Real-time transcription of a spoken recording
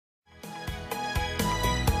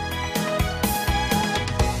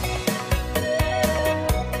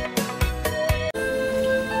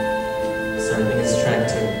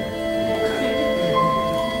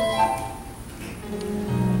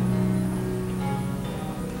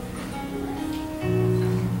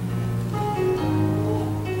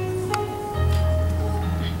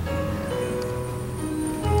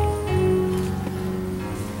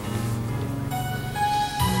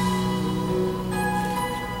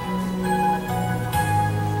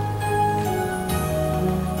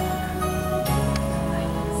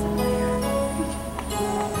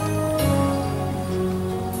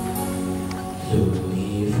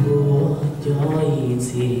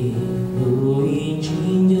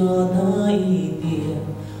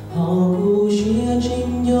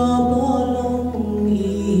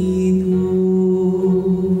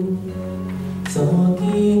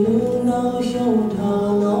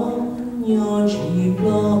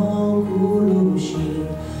thao cú lu xì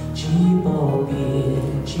chỉ bao biển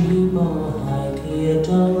chỉ bao hải thiệt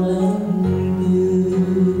trao lên bư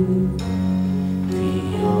vì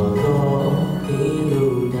ở đó đi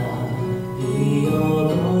lưu đà vì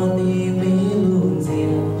ở đó đi về luôn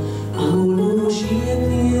dẻo cú lu xì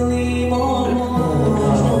thì li mò mò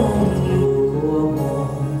trong lu của mò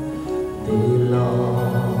từ lòng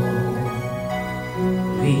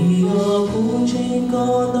vì ở cú trên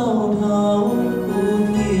có đau thao cú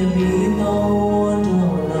kia bị đau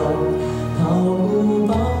trao lòng thao cú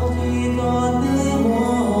bao thì còn tươi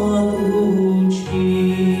hoa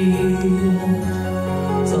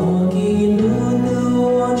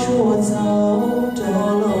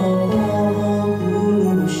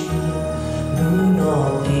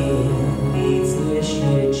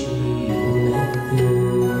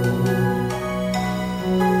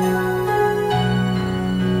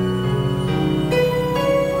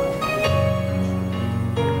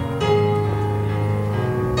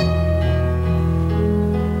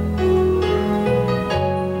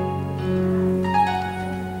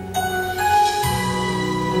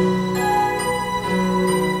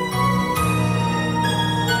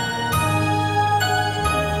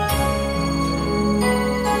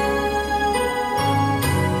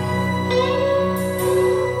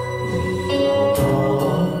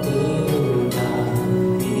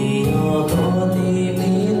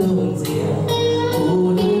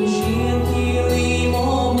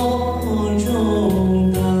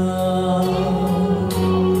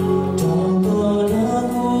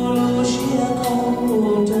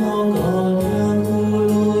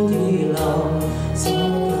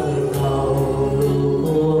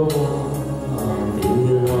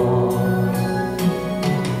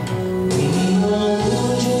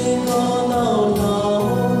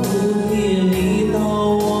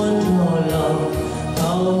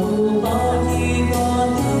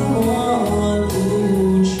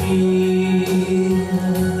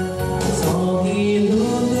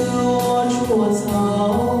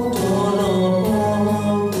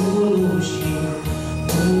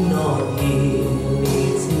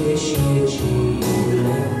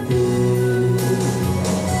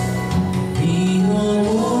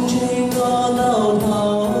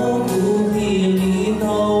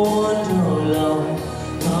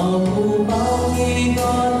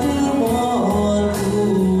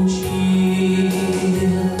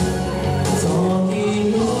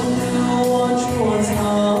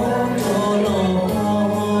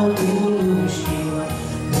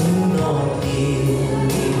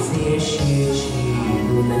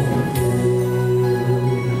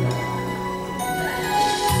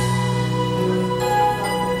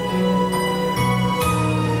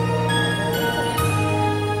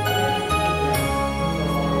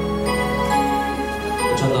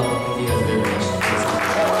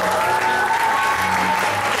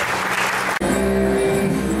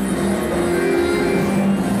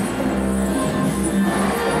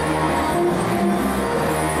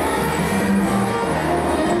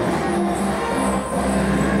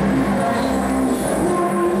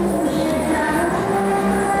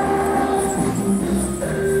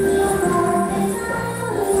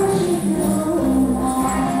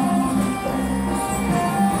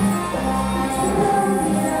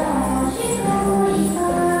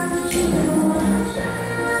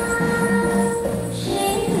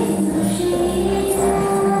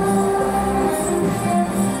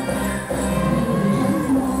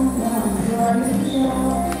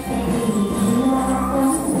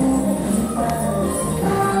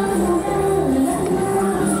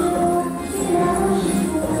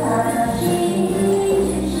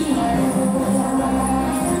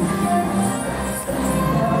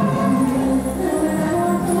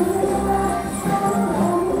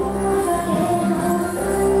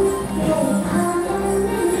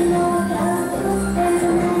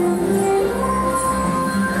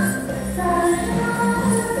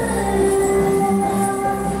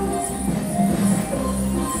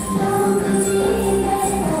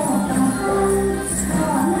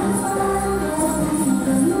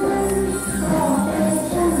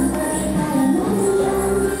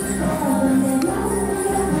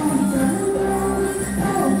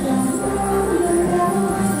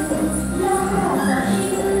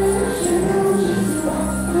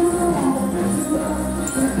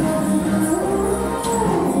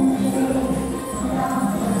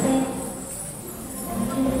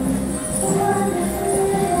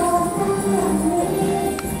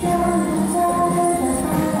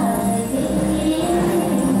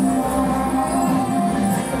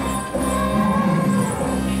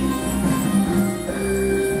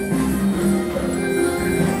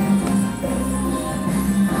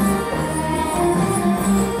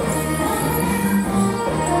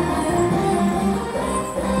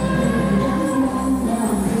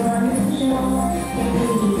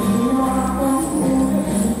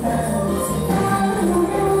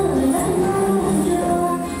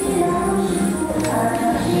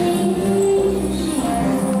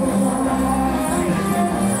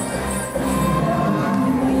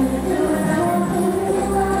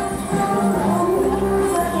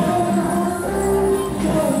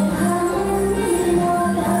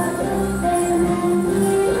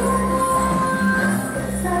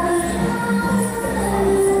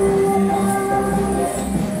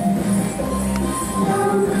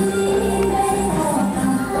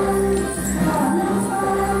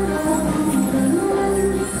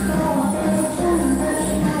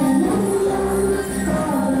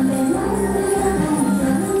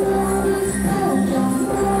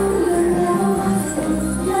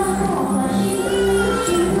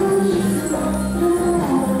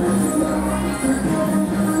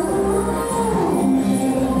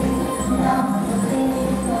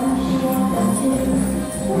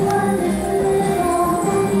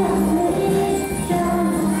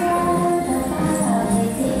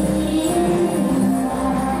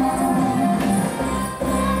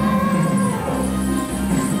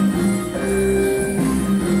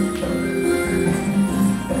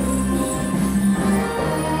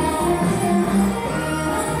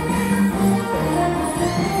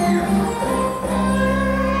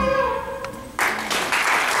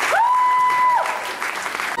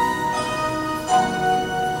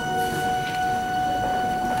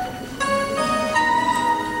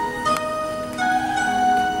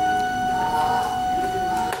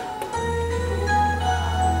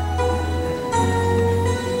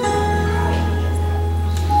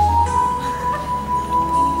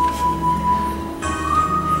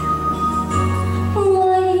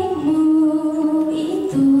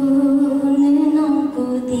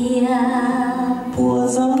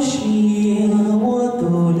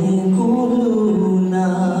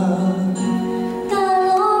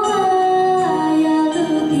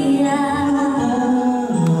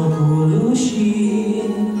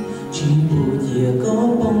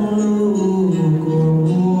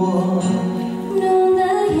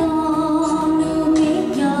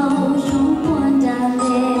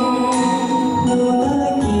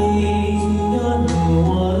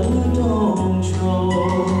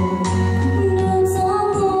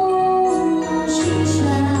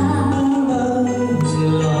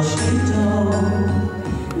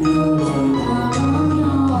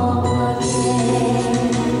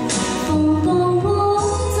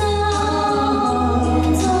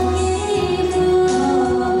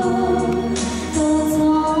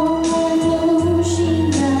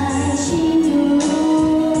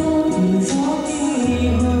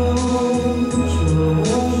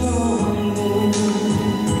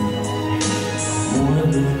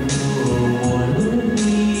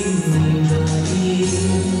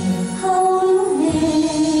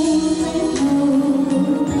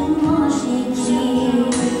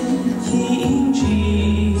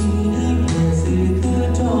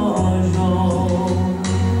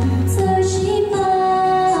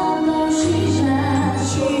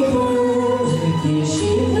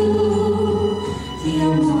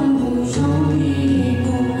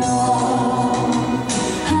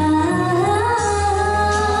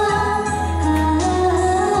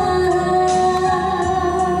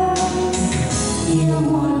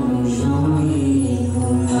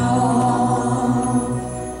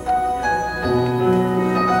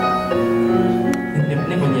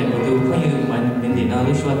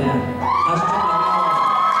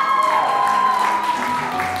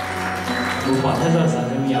我太少啥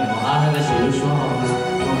子面貌啊，那个就是说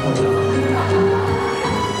哈。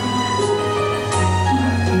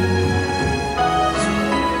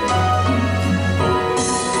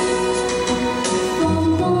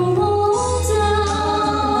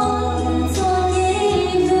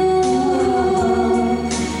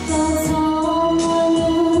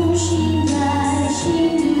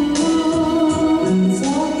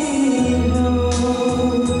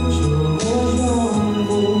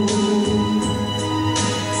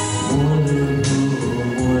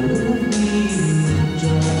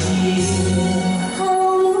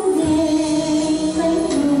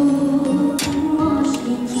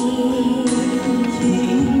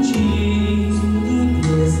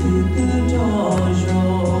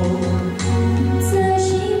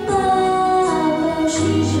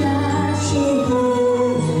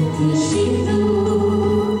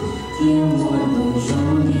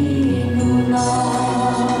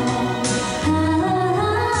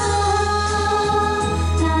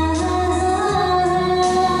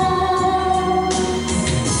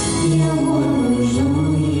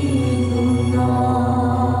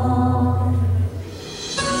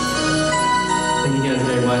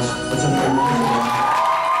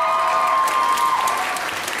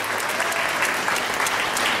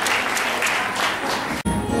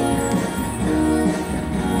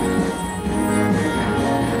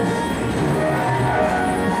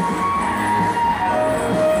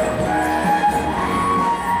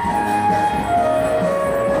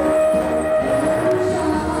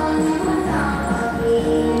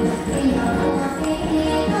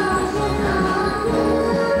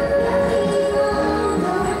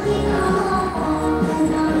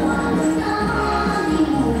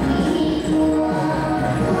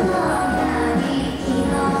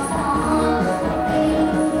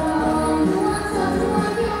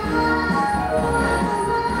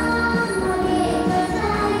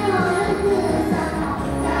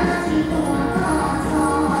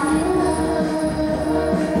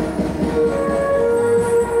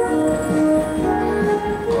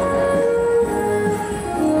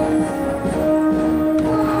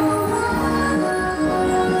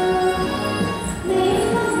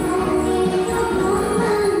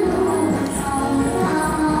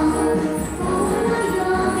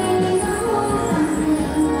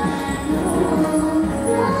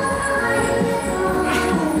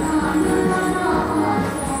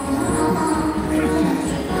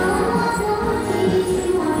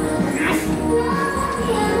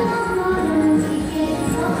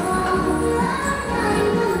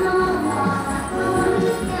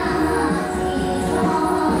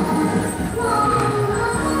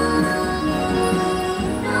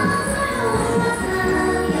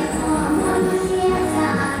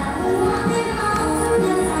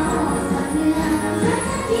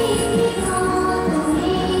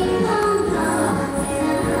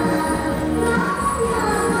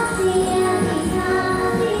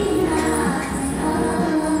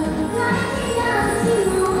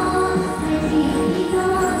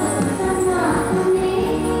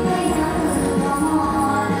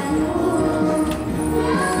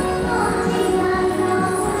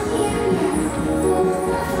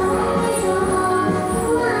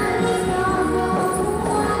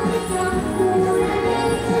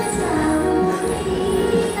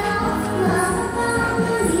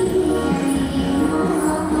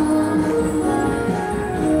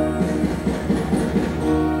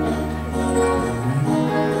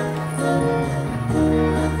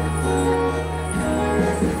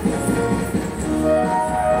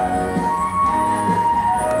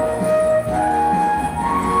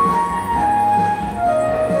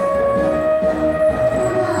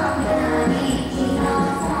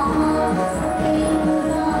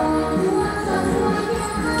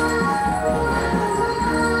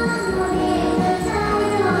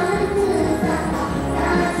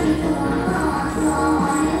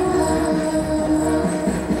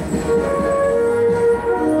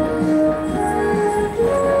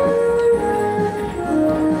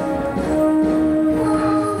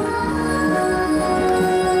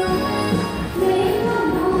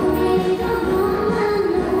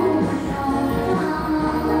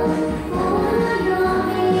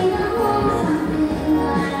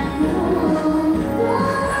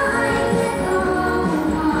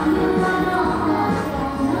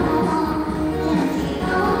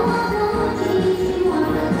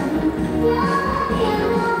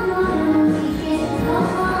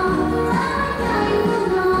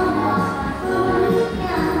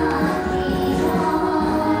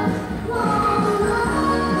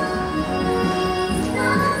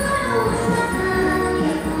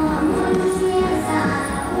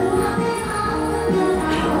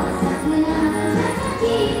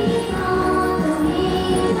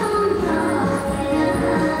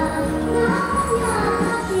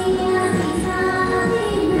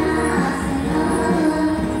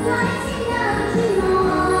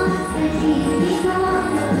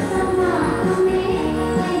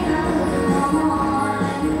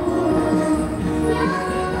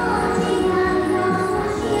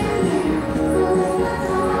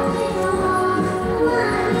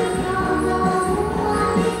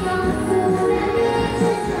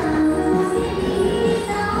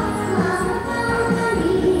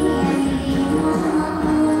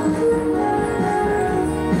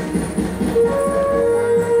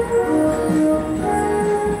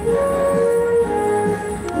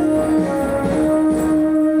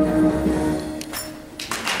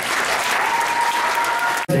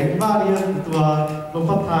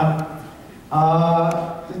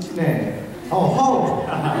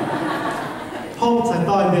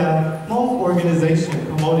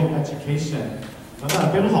promoting education. Đó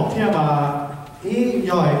là bên học theo mà ý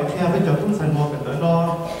rồi theo bên chỗ cũng thành một cái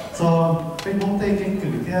đó so bên mong tây kinh cử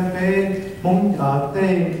theo bên mong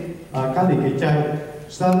tây các địa cái chơi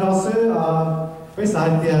sau đó sư bên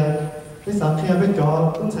sáng theo bên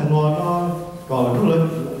chỗ cũng thành một nó còn lúc lớn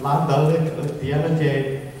làm đỡ lên tiền nó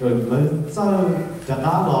chơi rồi lớn sau chẳng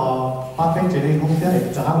hạn là ba bên chơi này không thế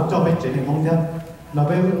chẳng hạn cho bên chơi này không thế là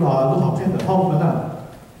bên lúc học theo được không nữa.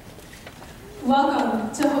 Welcome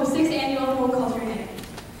to Hope's 6th Annual Hmong Culture Day.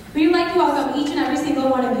 We would like to welcome each and every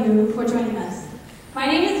single one of you for joining us. My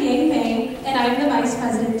name is Keng, and I am the Vice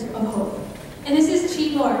President of Hope. And this is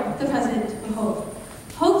Chue, the President of Hope.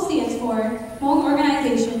 Hope stands for Hmong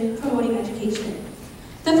Organization Promoting Education.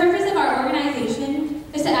 The purpose of our organization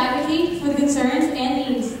is to advocate for the concerns and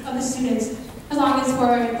needs of the students, as long as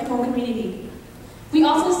for the Hmong community. We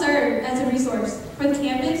also serve as a resource for the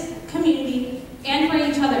campus, community, and for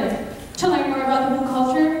each other to learn more about the Hmong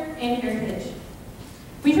culture and heritage.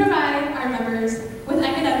 We provide our members with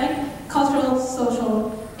academic, cultural,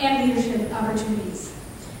 social, and leadership opportunities.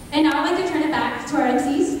 And now I'd like to turn it back to our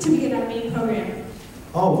MCs to begin our main program.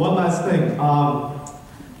 Oh, one last thing.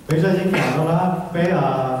 Bây giờ những cái đó là bây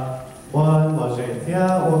我这天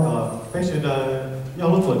我个bây giờ的要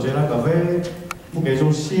录做这那个呗，我给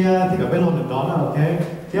种些这个呗录的到了 ，OK。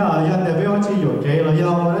第二，要得呗我去有给了，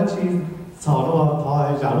要我去炒的话，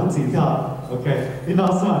跑假如几条 ，OK， 你老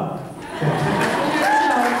师嘛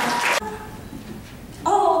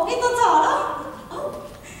哦，你都走了？哦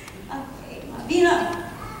 ，OK， 嘛，变了。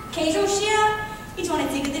给种些，你从来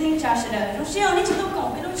这个对你家是的，种些你只都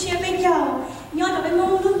讲，给种些没要，你要特别忙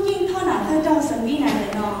碌紧，他哪他到身边来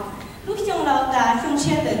的呢？ลูกชงเราตาชงเ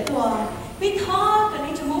ชียร์แต่ตัวไม่ท้อกันใน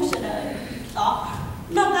ชั่วโมงเสด็จต่อ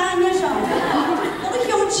นอกจากนี้สองลูก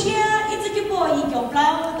ชงเชียร์อีกจะบอกอีกจบแล้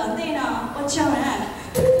วตอนนี้นะว่าเจ้าน่ะ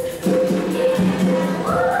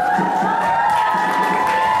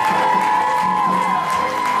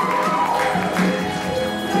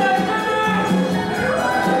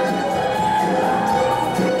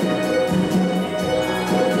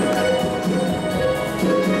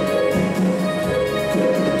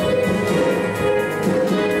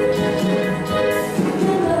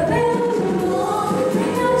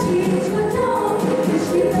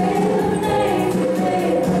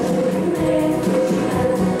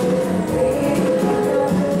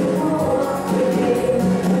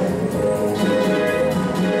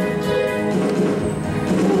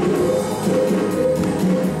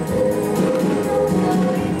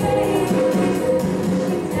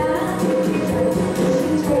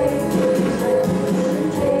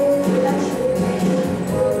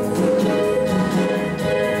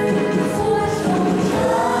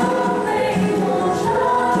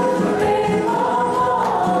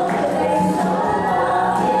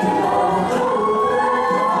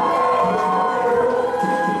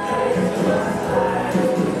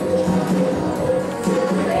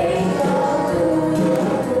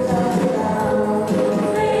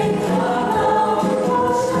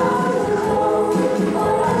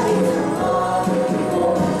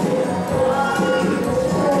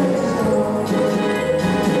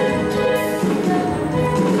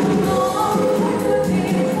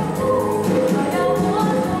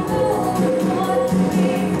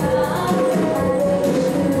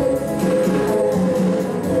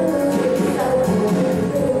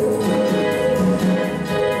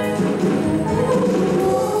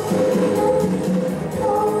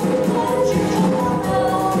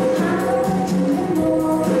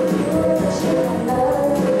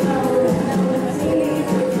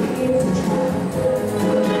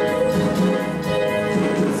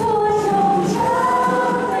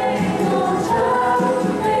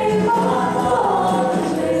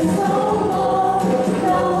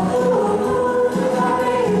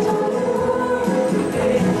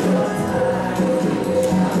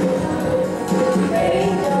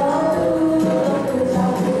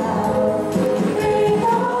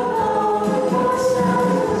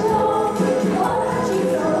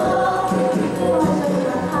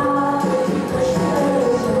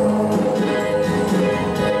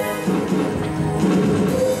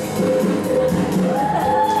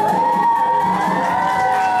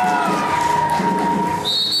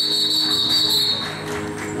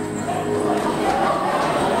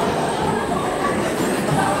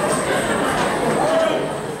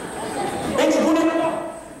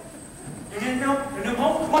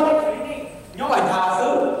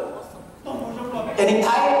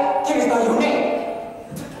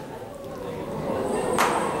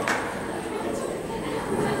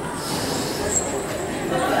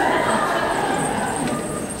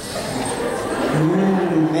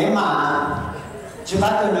Nếu mà chưa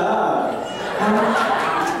phát tôi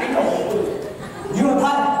你们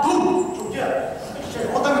看，主角，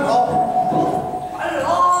我等你好。哎呦，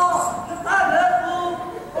这大人不，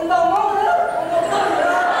我老忙了，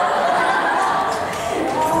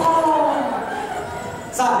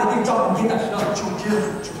啥你给找你的？主角。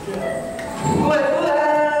喂，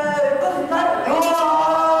都是大人啊！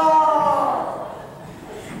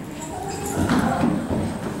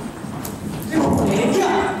别这样。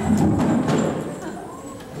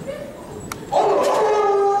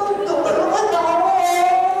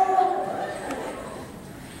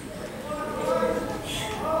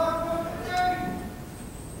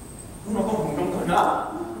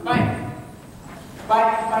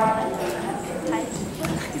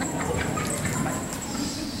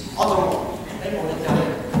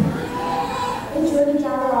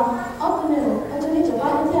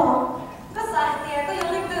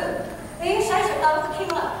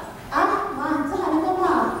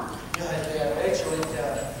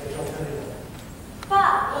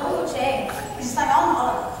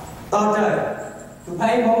Trời, tụi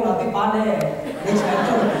thấy mong là cái bán này, để xem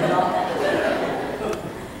cho mình đó.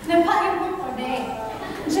 Nên phát em muốn ở đây,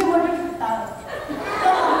 chưa muốn được tao.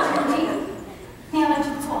 Tôi là chuyện gì? Nghe là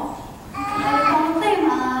chuyện错. Còn đây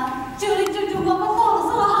mà, chưa đi chưa chung có to là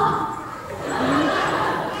sao hả?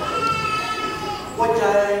 Ôi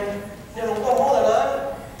trời, nhà lục con hố là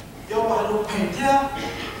lớn. Do mà lục phèn kia,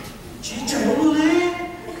 chỉ trời không mưa đi.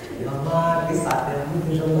 Mà cái sạch này không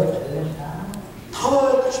thể trong lớp trở lên cả. Thôi,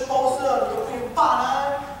 tôi chỉ bao giờ lục phèn bà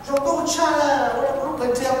này, rồi tôi cha này, tôi đã có lúc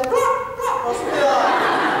gần chèo, nó xuống đây rồi.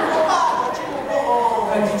 Có bà, có chị một bộ.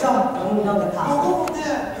 Cái gì cho, nó muốn nhau được thả. Cô cũng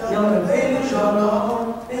thế. Nhau được thế lúc giờ nó,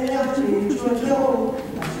 bên nhau chỉ chua theo.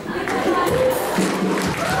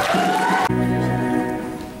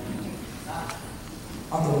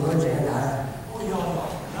 Ông tụi con trẻ đã. Ôi dồi,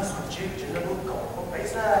 nó sẵn chết, chỉ là một cậu không bấy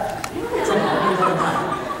ra. Cho họ đi thôi.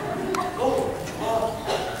 Cô, chúa,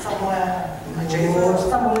 xong rồi à? Mà chạy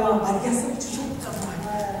Ồ, xong rồi mà, anh kia xong chút. xong rồi.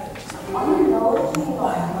 Ông nấu không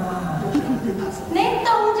gọi mà. Nên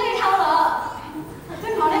tông chơi thao rồi.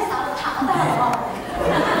 Tôi nói đây sao được thẳng ta rồi.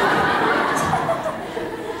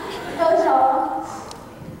 Tôi sợ.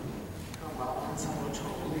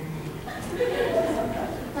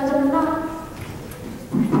 Là dùng nó.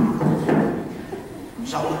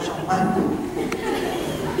 Xong anh.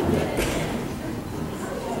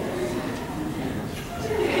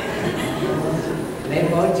 Lên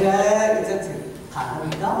bố chơi, cái chân thử thả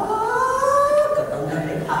đi đó. Cậu tao này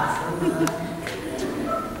lấy thả xuống mà.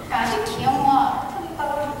 Cả chiếc kéo mà, tao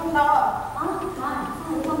không đâu.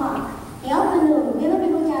 Không à? Kéo bên đường, biết nó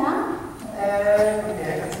bên con nhà đó.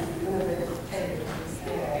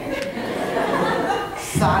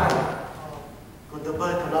 Xa rồi. Cô tự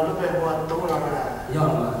bơi thử lo lúc về hoa tố rồi nè. Giỏi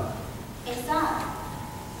mà. Ê sao?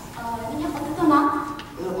 Mình nhắc có thức không đó?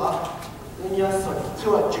 Được hả? Tôi nhớ sổ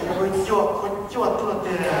chuột, chỉ là hơi chuột, con chuột tôi là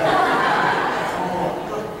tiền.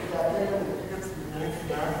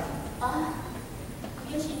 Có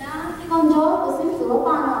gì đó? Cái con chó của xíu sữa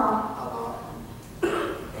ba nọ.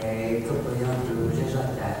 Ê, cậu bây giờ từ trên giọt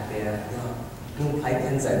chạy về. Nhưng phải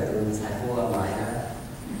thân giải từ giải mua ngoài đó.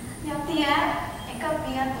 Nhiều tiền, cái cấp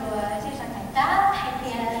bây giờ từ trên sàn cảnh đá hay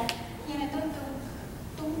tiền. Nhưng mà tôi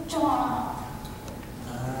cho.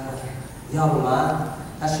 Dòng mà,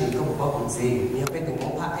 ta chỉ không có cùng gì, nhưng bên tình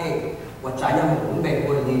huống phát hệ, và trái nhau muốn bề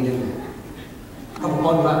quên đi đừng. Không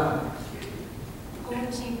con mà. Cô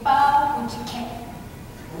chỉ bao, cô chỉ kẹt.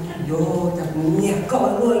 Vô, thật nhẹ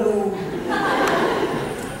con luôn.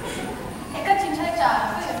 Cái cấp chính sách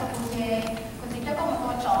trả, cái việc của cô chỉ cho có một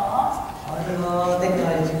con chó. Tên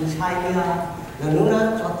trời chính trai kia. Lần nữa đó,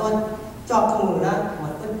 cho tôi cho không nữa đó, mà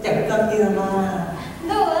tôi chẳng con kia mà.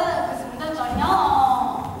 Được, cái chúng ta chó nhỏ.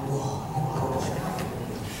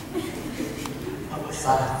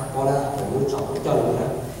 Sao, con là phải muốn chọn cho nữa.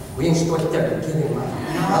 Quyên tôi chẳng được kia mà.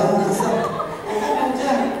 Không sao. Không chứ.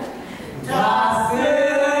 Dạ sư.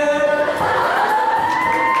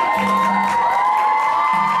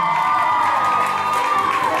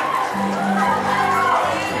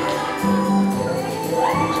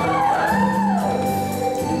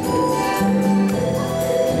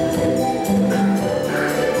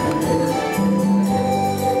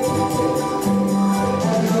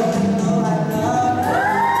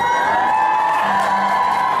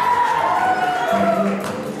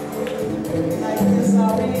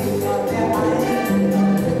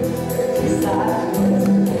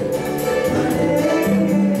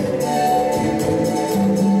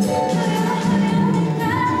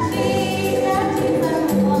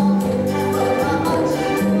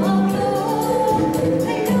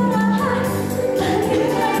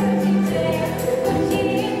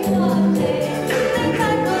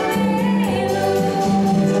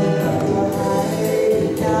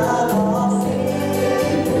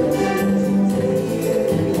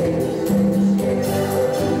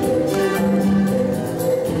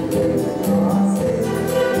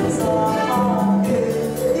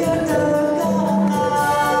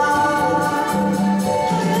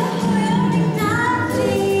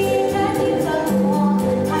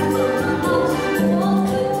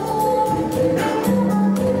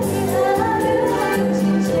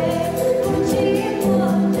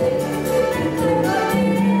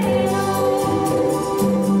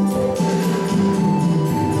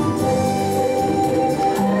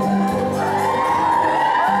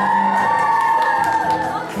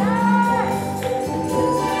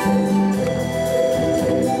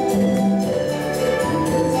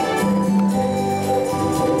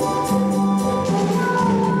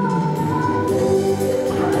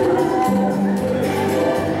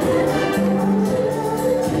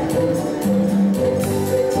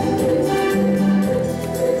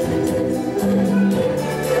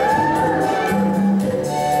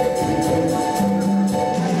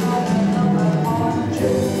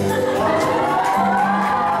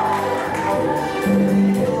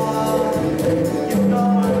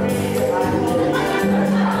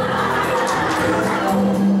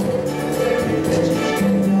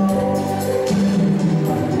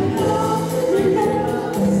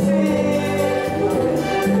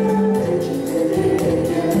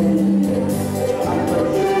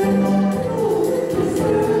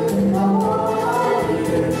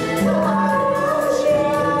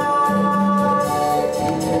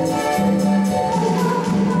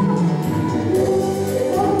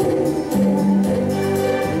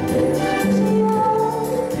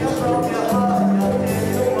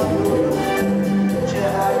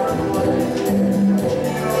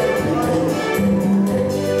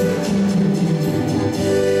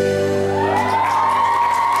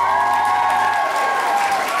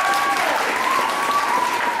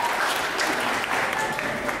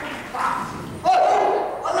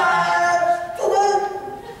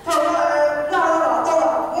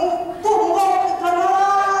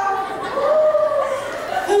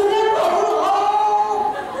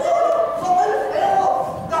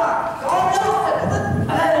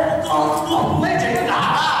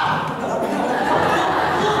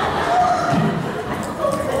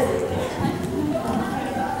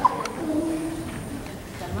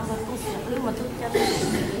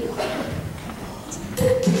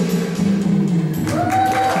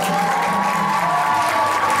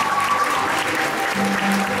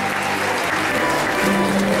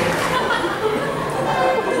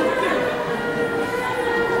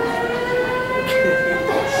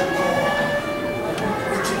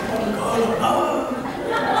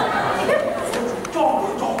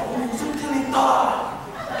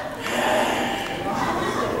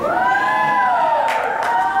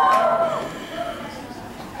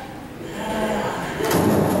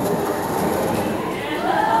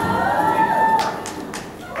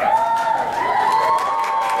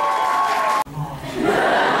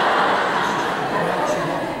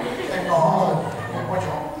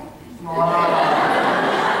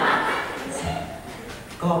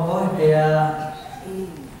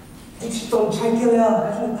 了，还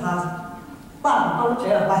是他爸帮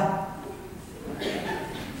谁了？来，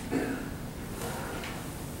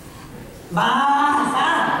妈啥？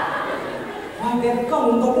外边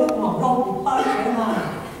更多的网络比帮谁嘛？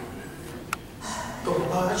够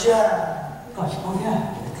帮去，搞什么呀？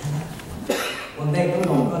我那个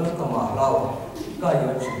农哥那个网络，个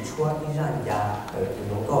有指出一让牙和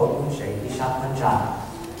能够用谁一杀分炸。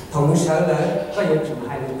 同時咧，個嘢仲係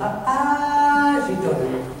是做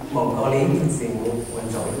蒙古年嘅字母，換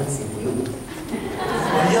做一個字母。唔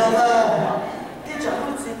要啦，啲長輩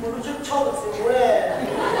字母都出錯嘅字母咧。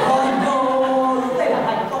哎呦，你哋係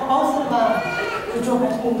個保險嘛？佢仲係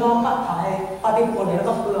碰咗北牌，八點半嚟都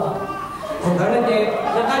得啦。同佢呢啲一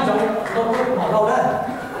間仲到咗網路咧。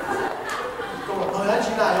咁我去一次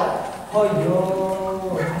大用。哎呦，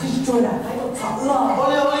這是最難睇到柒啦。我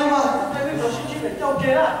有嘛，你呢度先出嚟交嘅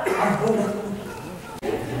啦。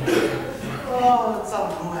哦，真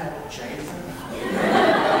唔係冇仔真。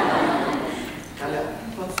咁咧，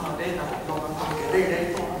我坐低就落緊堂嘅呢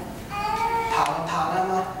度，彈啊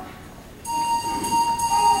嘛。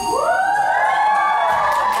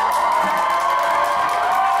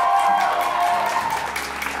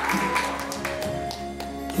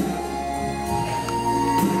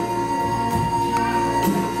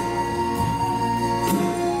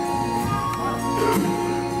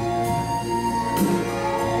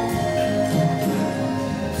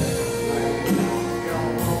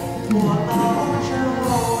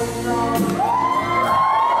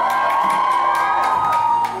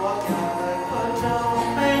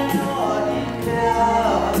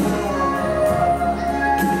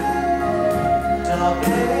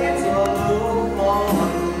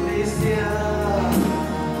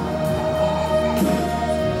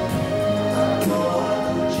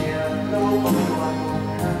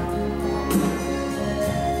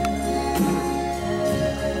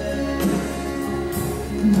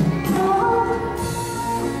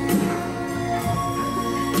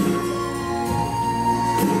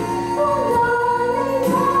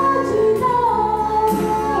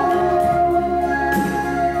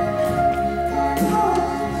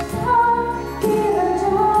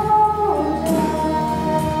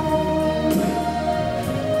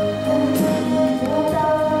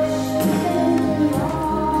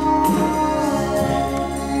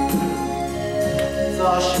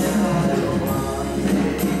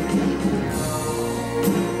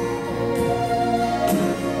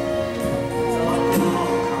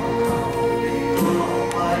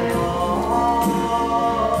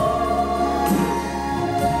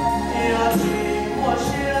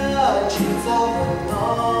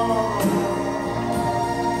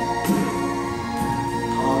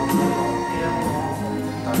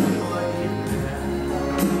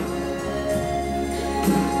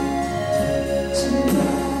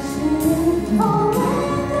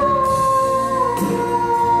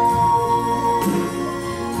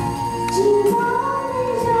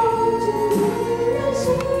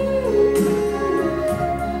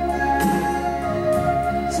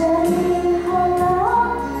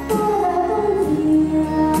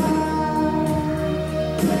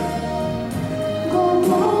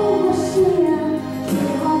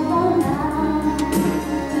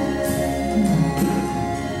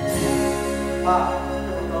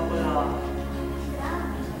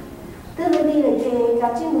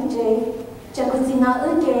 cho kênh Ghiền Mì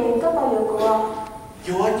Gõ để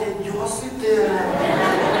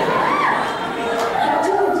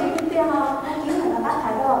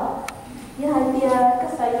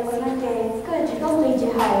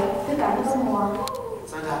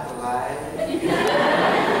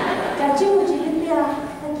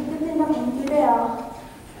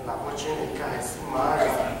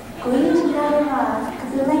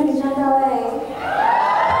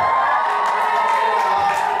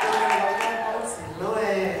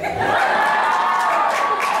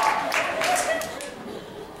bỏ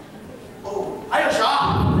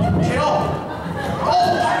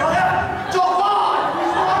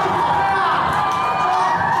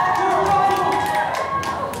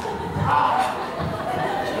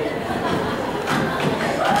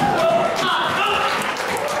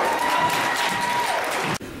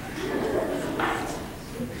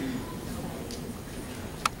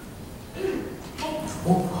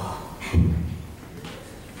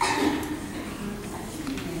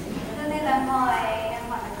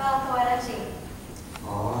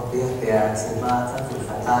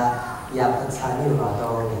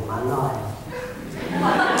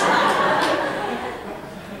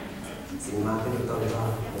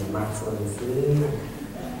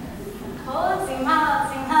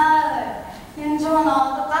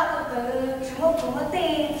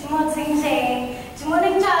lỡ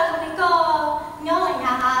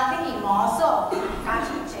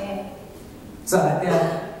在的，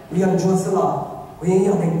我养猪是了，我也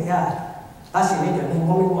养明天，但是你讲你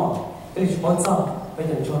我没忙，这里是帮助，我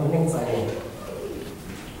养猪没能在的。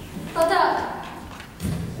好的。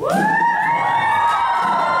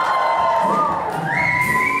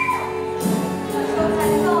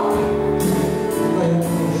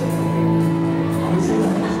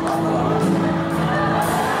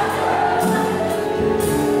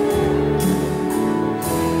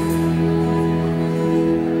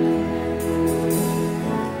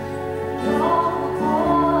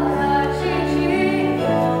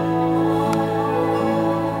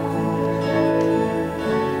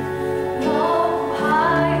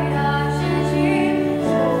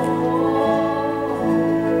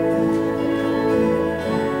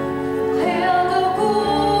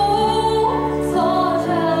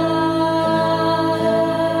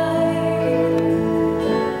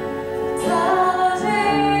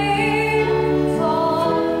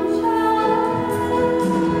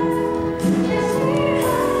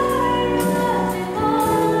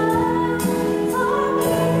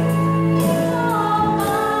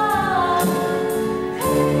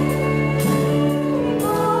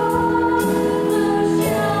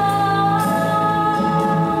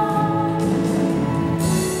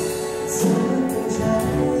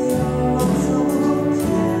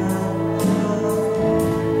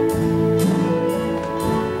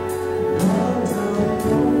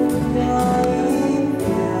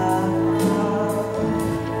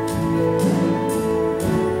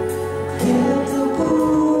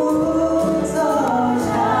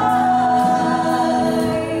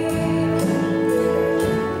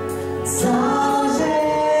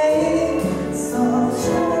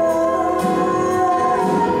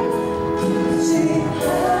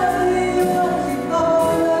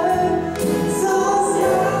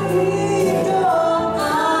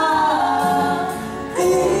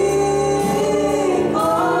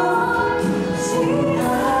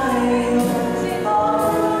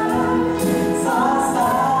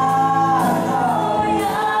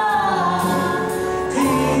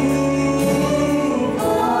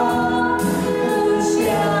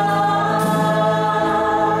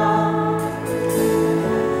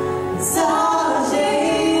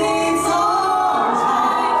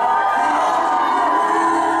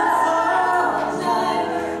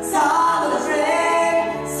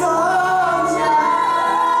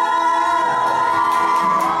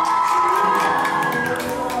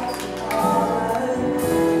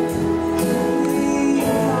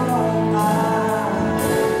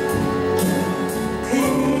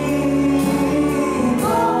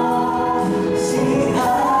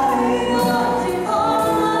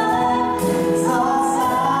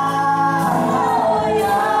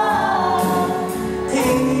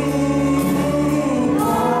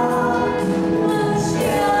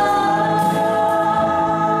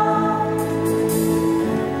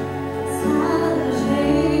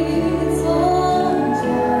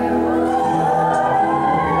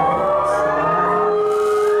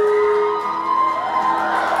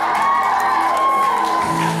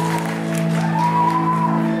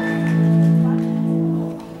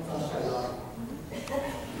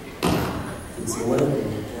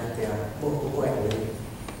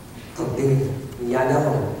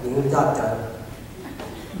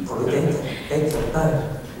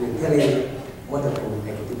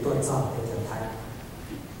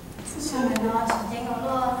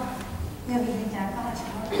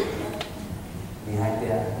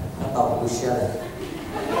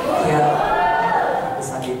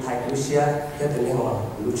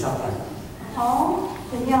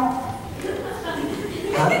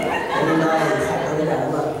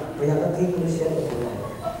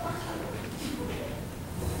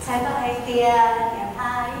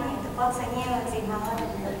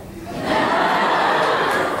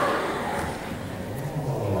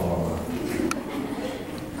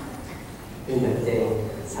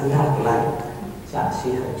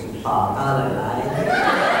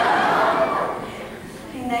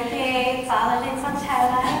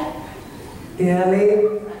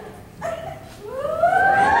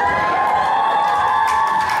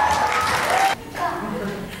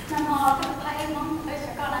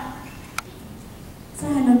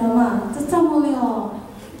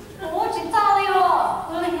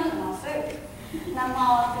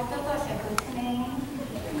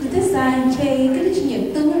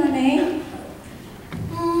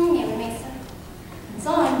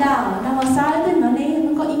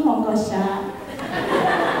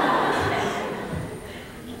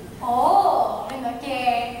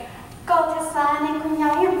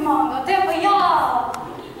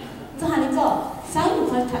这还能做，3、5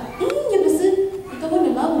块钱，也不是，你都不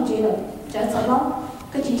能买5G了，就要做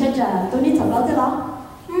tôi đi thở lâu thế đó.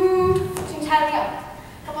 Chính xác đấy ạ.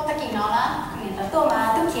 Các bạn ta kỹ nó là người ta tôi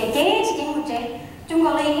mà tôi kia chế chỉ một chế. Chúng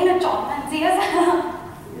có lấy nó chọn làm gì đó sao?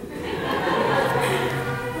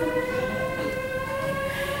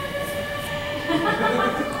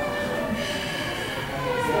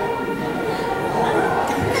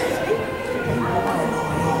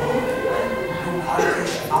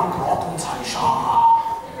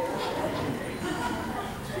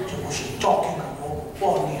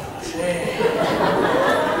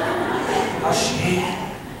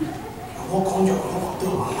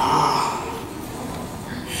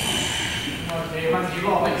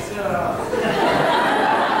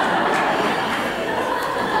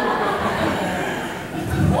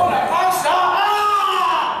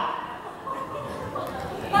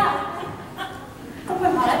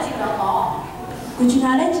 Cô chị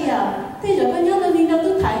nói đấy chị à, thế giờ con nhớ là mình đâu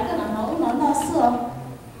tôi thấy cái nó sữa.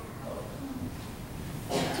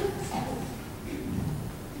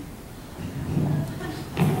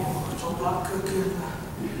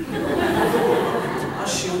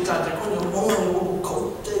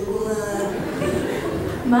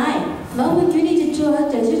 Mai, lỡ mình chuyến đi chưa,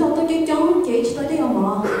 chờ chứ sao tôi chơi trống, chị tôi đi không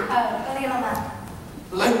mà. Tôi đi không ạ.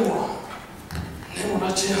 Lấy một nó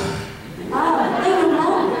chưa? Đây là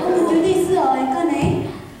nó, mình chuyến đi xưa rồi, con này.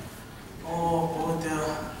 Bố tiêu,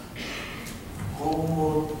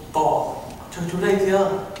 bố tỏ cho chú đây kia.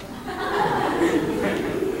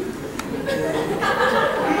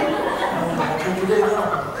 Cho chú đây kia.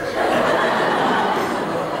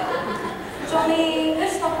 Cho đi cái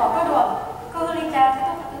stop có cái đồ, cơ đi cha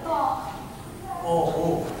cái to.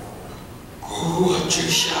 Tswv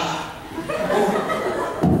Xya.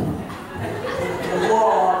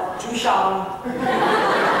 Tswv Xya.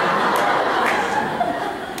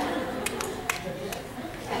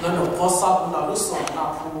 Lần đầu có sắp là lúc sống là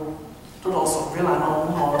phụ, tôi đó sống với là nó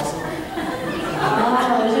không hò là sao?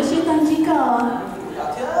 Rồi chị tăng chỉ cờ. Dạ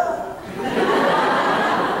thế.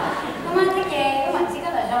 Các bạn thích gì? Các bạn chỉ có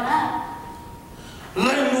lời cho nó.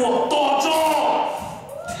 Lên một to cho.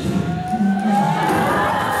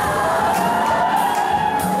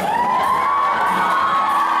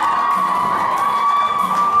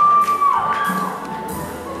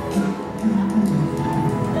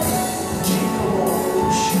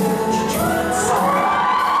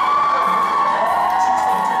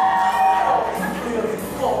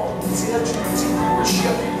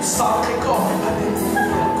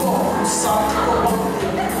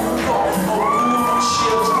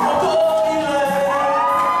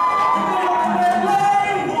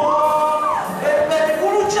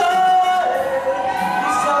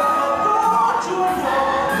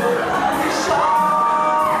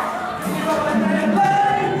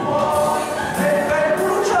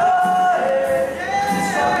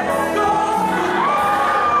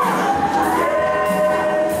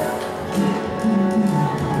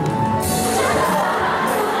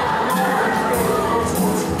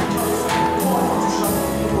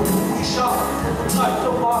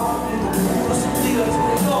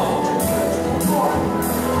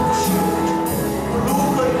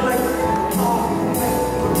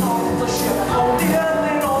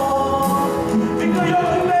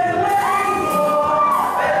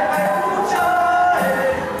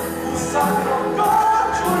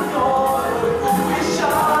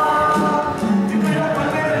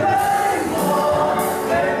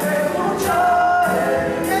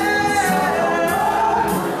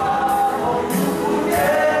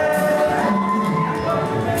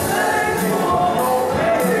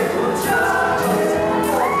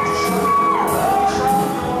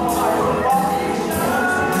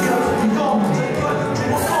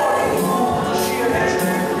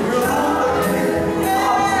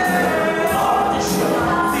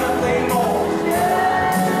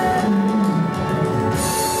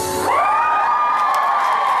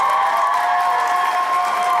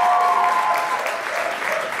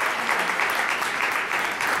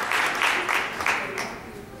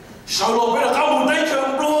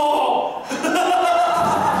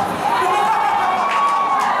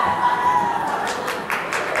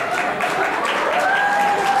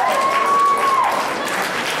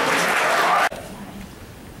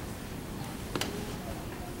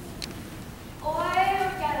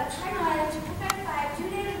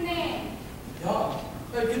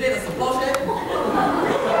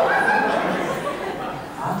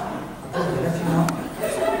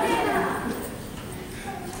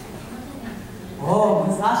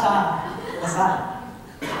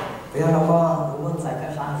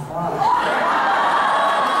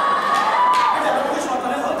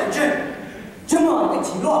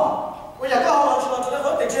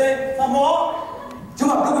 Chú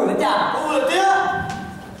bảo có gửi cha. Có gửi tía.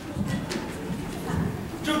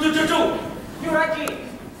 Chú. Như ra chị.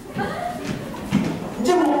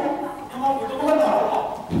 Chứ một. Em không của tôi có vấn đề không?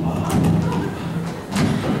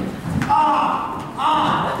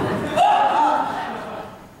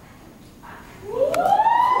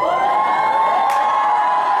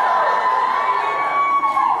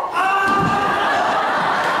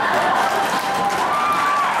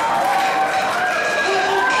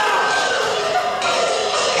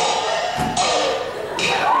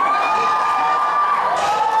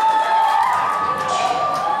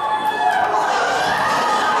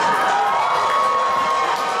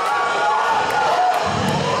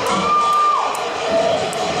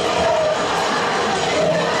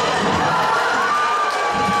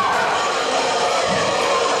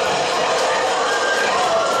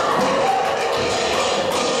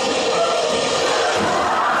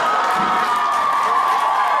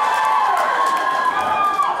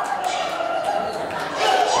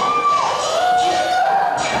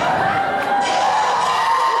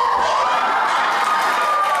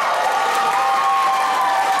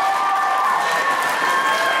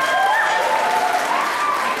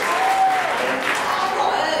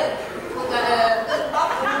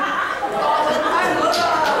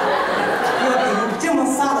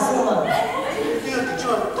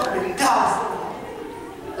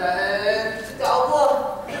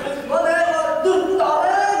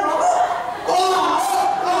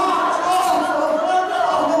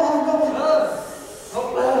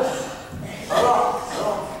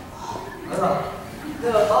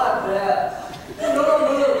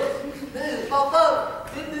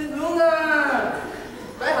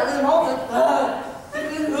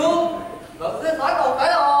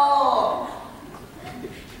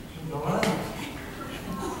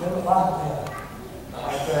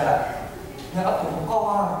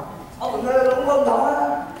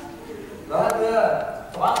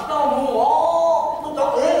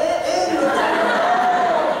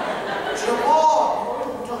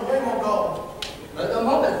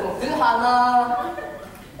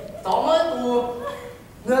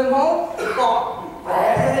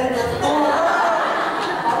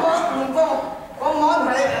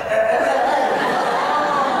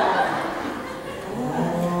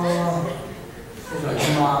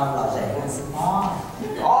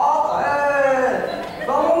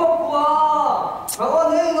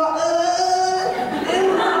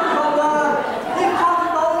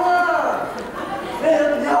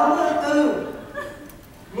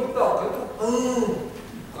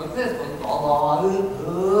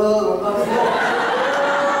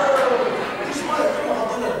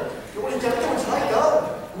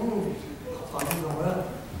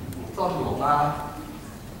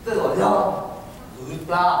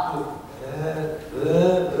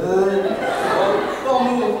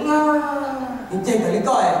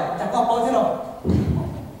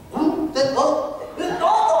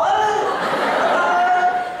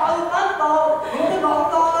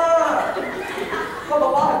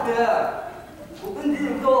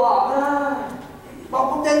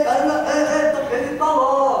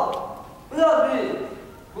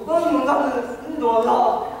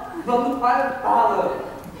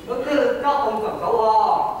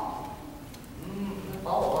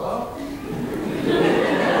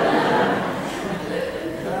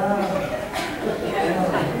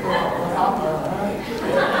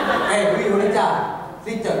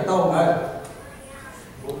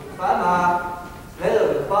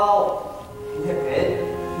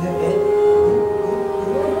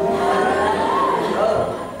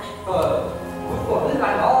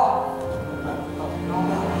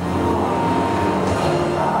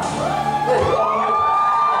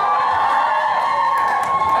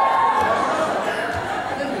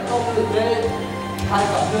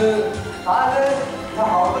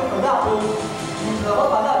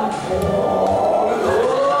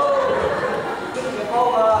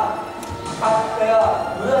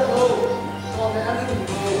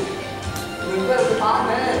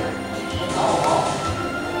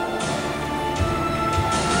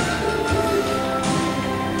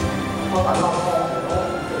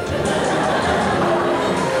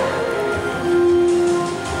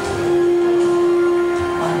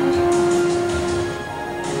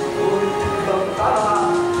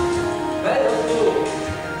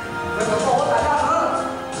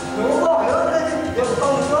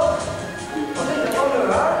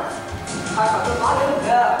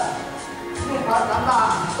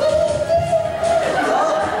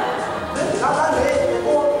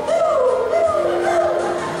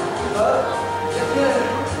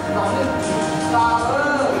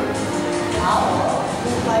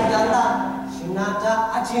 Nata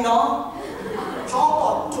chị nó cho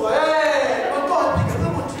bọn chuối con tôi thì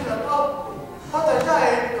cái một chuyện là có thể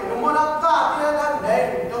chạy của nó đã ra kia đang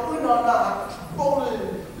để cho quý nó là cô này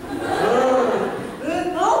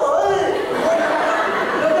nó rồi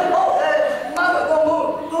nó phải con mua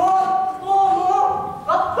nó để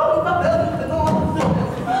nó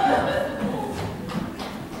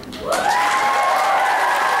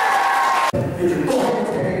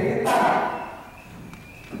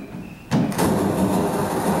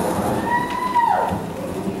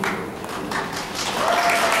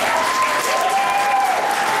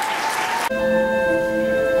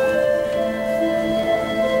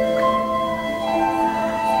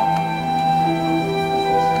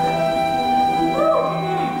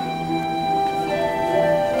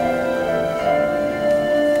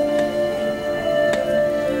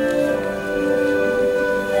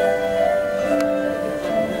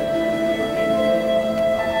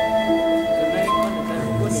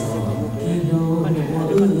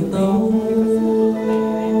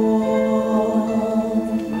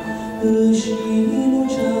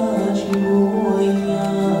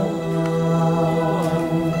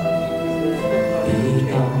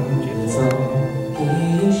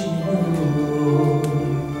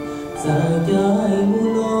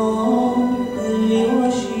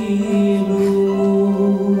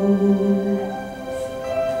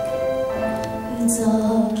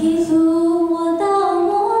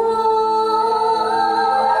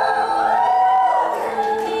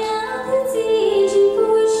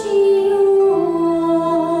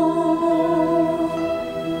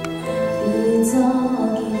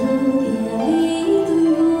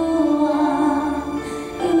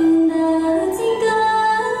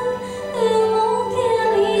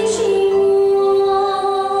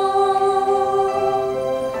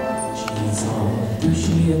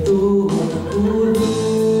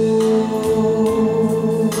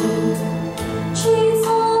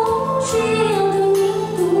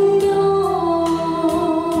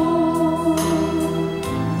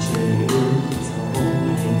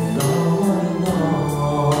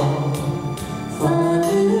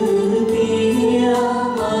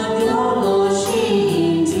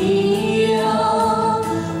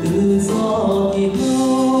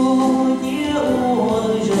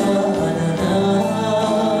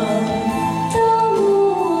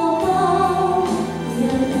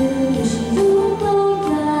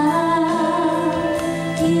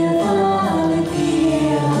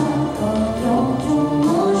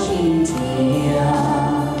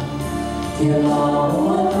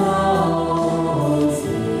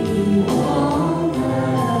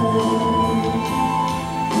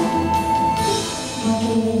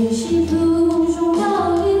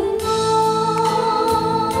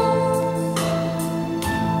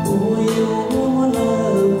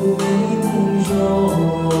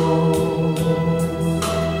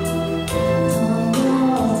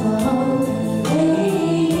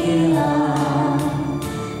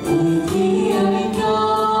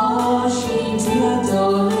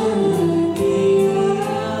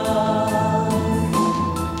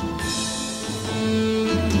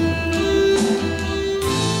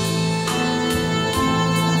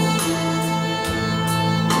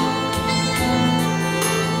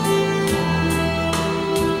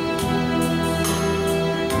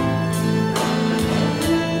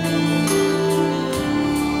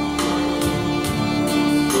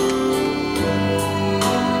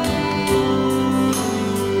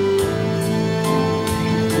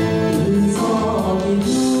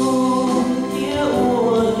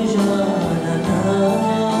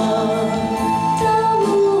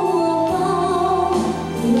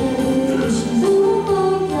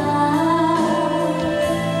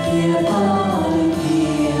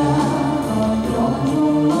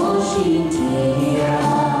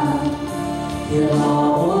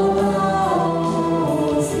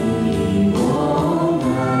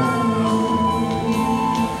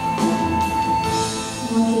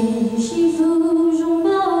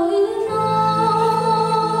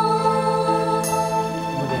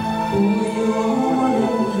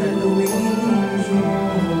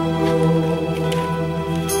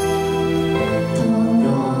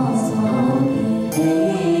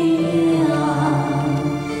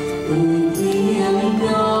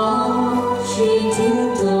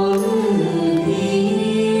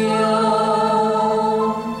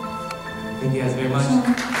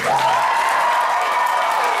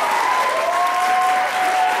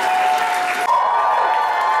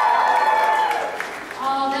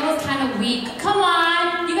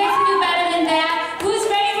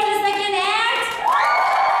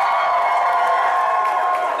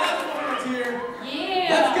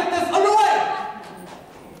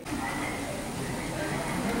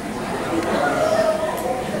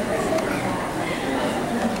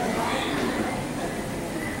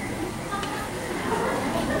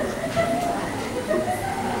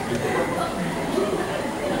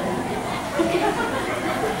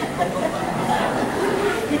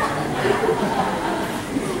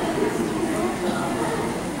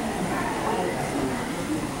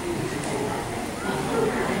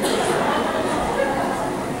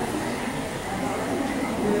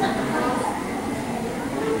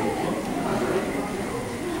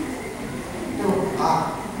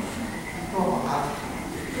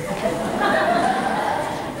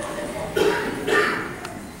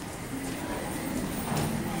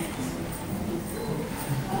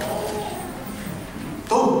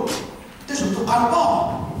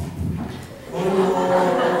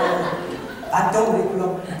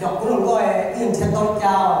chọc cũng không coi yên chết tốt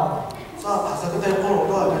chào. Sao bà sao cái tên con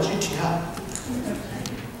đó là chi chỉ à?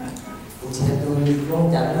 Chết tôi không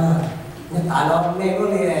chắn mà. Nhưng ta nó nghe có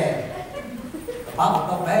lìa. Bác một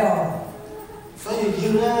tóc bé không? Sao gì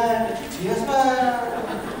nhiều ra chỉ sao?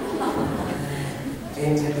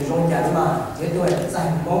 Em chết tôi không chắn mà. Chết tôi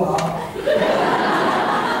dành mong đó.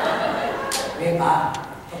 Nghe ta.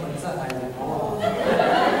 Có mình sẽ thành một mong đó.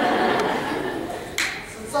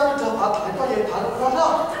 Sao cho bà thải có gì thải được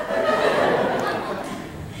đó?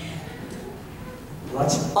 Nó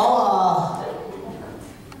chỉ bao à.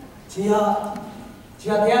 Chị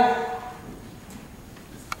tiếc.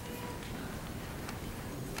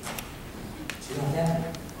 Chị tiếc.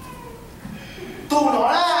 Tù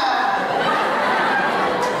nó ra.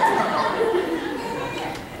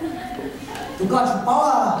 Tụi con chỉ bao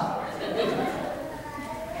à.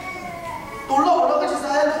 Tù lộ nó cái gì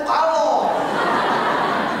sao tù cá rồi.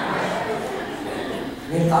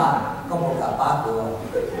 Nên ta có một cả ba của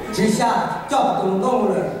chỉ xa cho tụi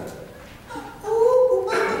con rồi.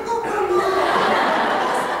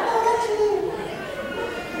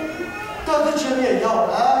 Tôi chuyện gì nhau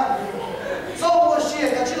đó. Sao我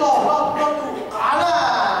写个去老了要堵嘎了。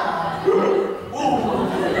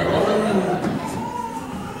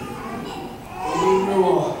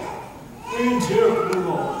你结婚了？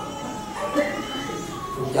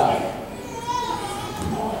不假，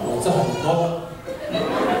我这很多。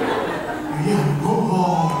你很猛啊！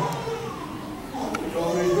有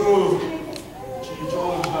一个集中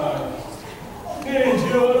菜，你结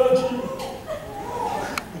了几？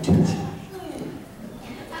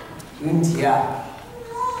云姐啊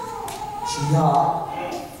，chị họ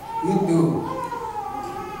yêu từ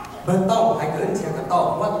bên tông hay cỡ chị cái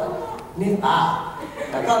tông quá nên ta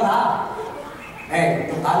là con ta ê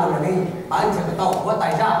chúng ta luôn là đi bán chị cái tông quá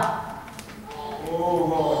tại sao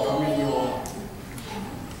我怎么样？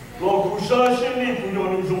老古山心里不要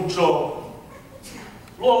你容受，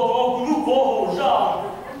老高不如高好上。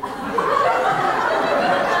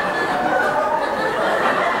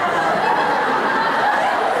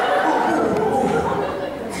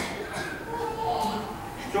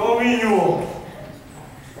小朋友，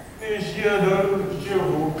那些人就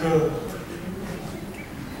不可，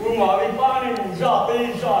我妈的把你无下背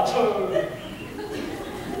下车，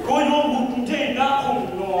我用不听那空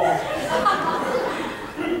咯。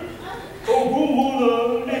我父母人，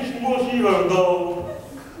你是我是人道，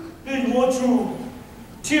你我出，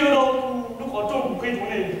听到你我做不可以做呢。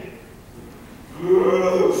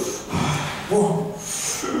我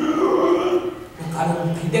看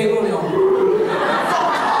皮带过了。我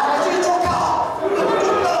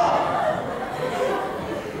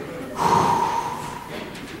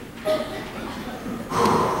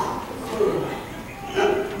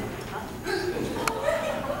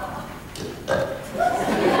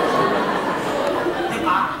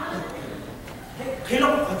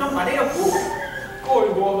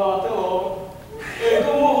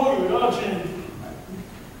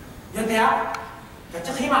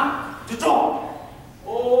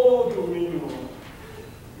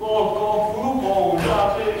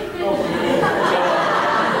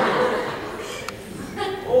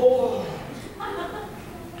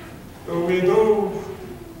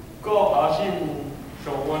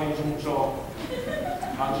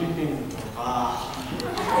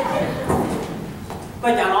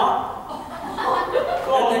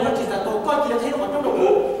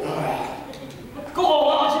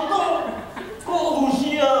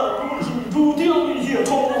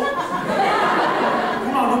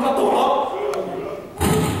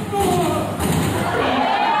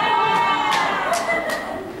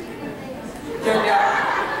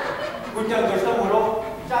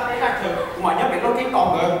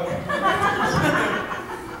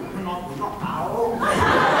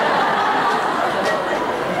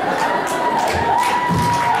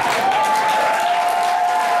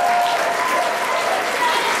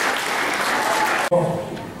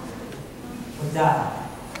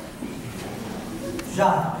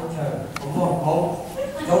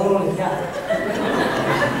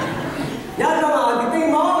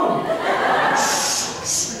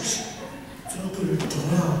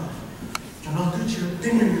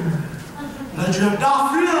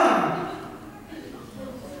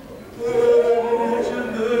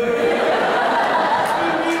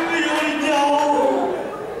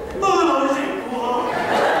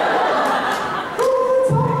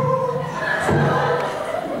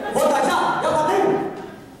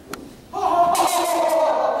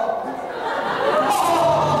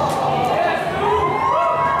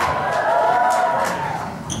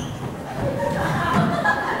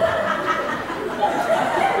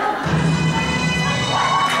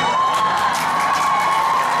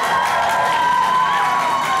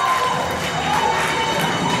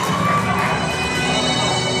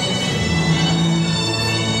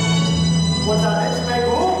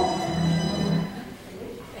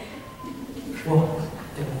哇，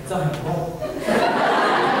这真係好。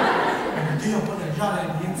你又不能讓人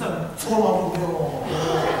民政錯了不了。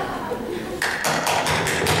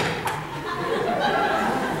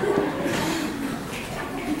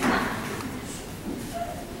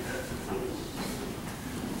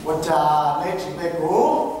我家那几杯股，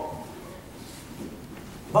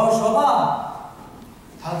帮说吧。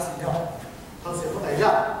他只要，他只要不等一下，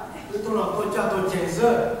你都能多加多建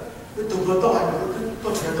设，你都不动还有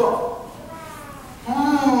多钱多。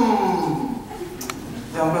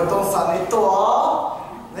两个东山里多，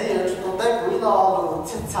你也去多带鬼了，路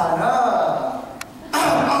吃菜呢。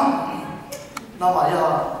那么要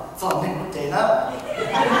找你不给呢？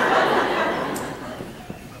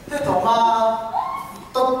这懂吗？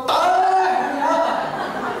都得呀，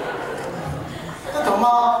这懂吗？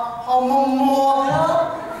好默默的，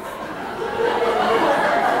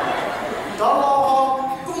找老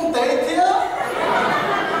公得的，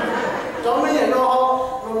找没有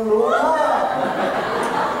路路啊，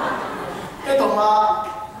这懂吗？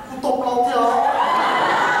不懂老条，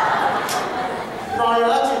哪有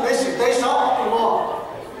那几个是得少不？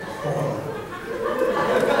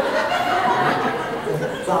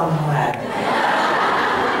张海。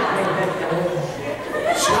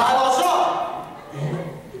其他老师，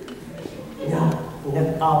呀，你的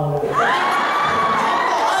刀了。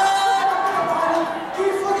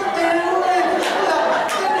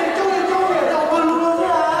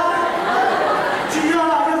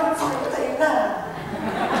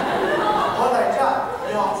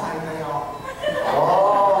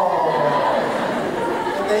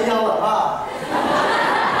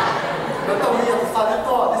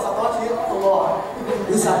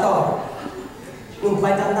你啥刀？你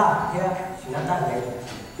快长大，嘿，是那大人，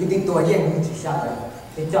一定多验你几下的，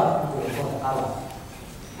你叫你做的阿了。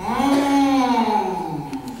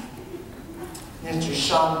你去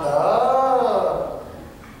上的，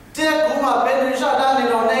这股嘛被你上当你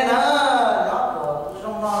老奶奶，那个什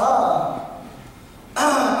么？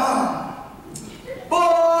不，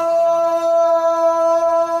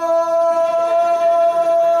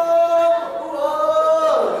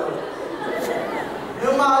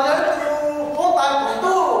你妈人都好大幅度，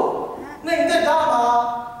你在干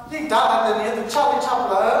嘛？你干嘛的？你都差不差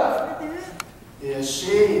不了？也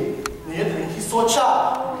是，你得去说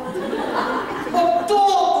差。我做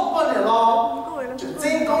不过你了，这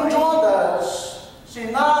真工作的是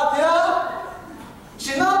哪天？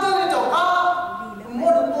是哪天你找他？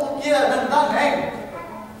我的不给能当人。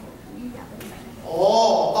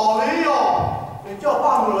哦，道理哟，你叫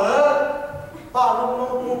爸母人，爸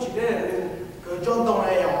弄不起的，个种东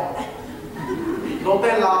人哟。老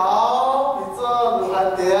白老，你这路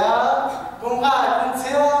还点，公爱公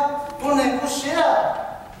钱，不能不写，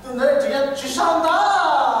都能直接去上当。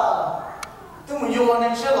都没有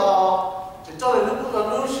那些了，就叫人不可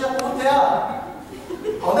能些不的，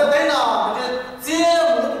好在等呢，这节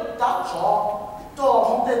目打好，做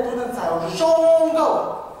红的都能才有双个，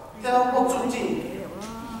这样不注意，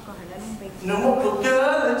你们不跟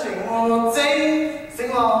人情我真，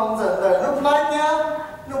新郎真的，你不来的，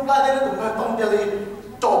你不来的，你怎么懂得的？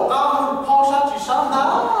走刚跑上去上当。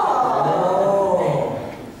哦，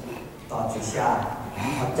到之下，他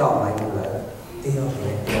叫来的人，第二个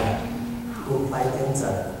人。不快跟着，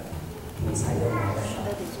你才有那个啥。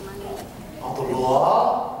好多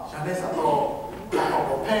罗，像那啥都大好不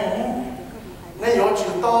配，那有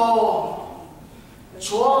知道，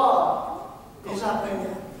说，你啥配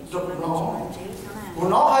就不孬，不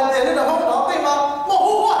孬还得那个不孬对吗？我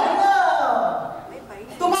不管了，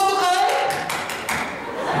都妈不开。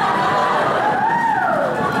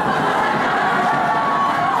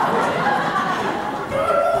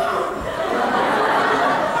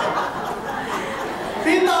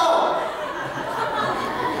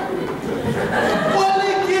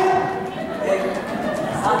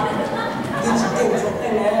Hãy subscribe cho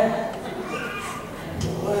kênh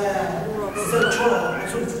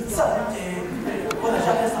Ghiền Mì Gõ để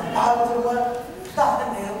không bỏ lỡ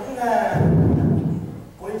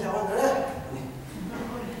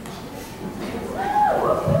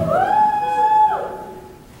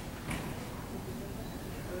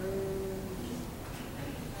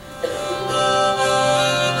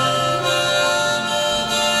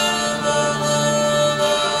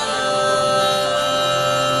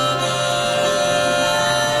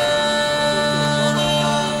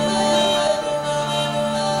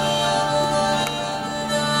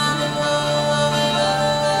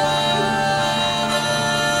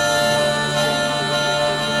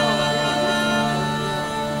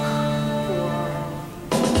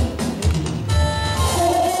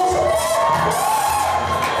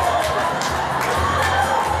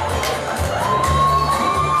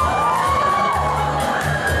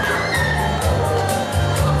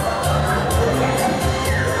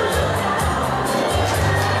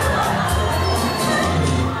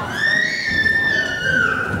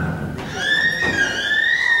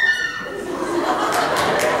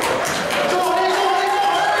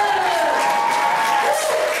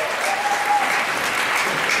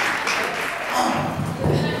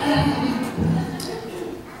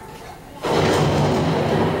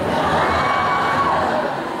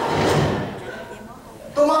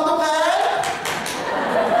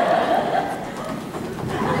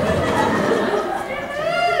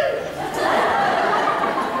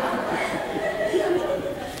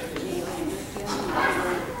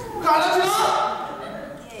干了去了，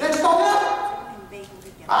你知道的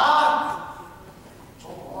啊？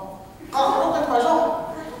干活跟快手。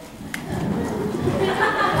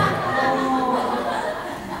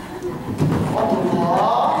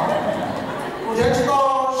我也知道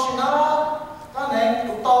是哪，但你读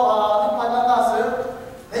到啊，你拍那大事，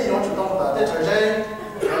你有主动的，这车身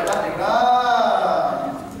要家庭啊。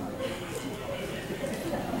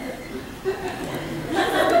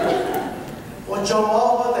我周末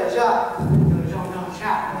我等下，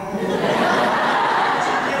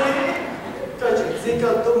这几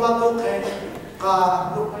个都嘛都可以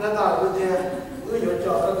啊，都拍那大有点，我有叫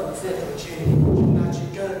那同事回去，那几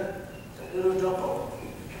个，都叫狗。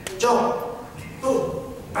走，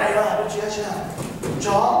白了，接起来，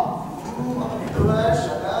走，对，是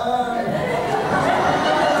的。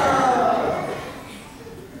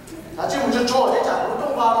那这不是做的，讲不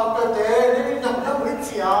动吧？了，对对，你怎么没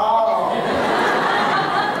讲？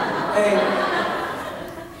哎，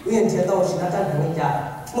我眼前都是那张同人家，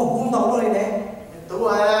我碰到过你呢。对，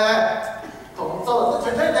同走的，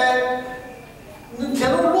对对对，你铁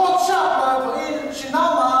路落下嘛，可以去那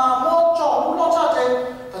嘛，我走路落下的。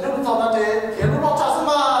找那些铁路落差是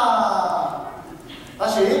嘛？那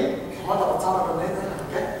行，我找找那个那个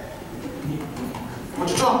 ，OK， 我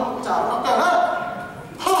去做，找那个了，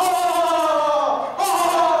哈哈哈哈哈！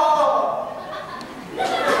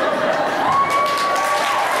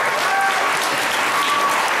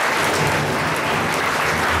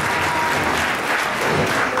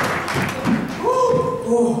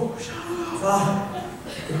啊，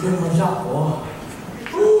这地方下火。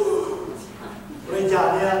我跟你讲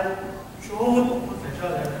呢，说我在这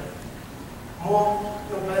里，我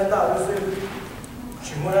要搬大就是，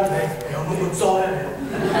全部人来，然后我走了。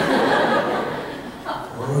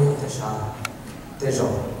我有点啥？这种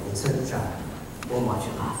你趁着，我马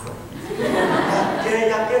去拿分。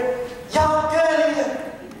要给你，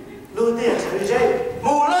路点车车，没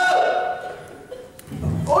了，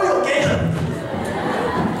我有给了。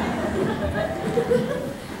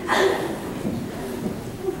Thank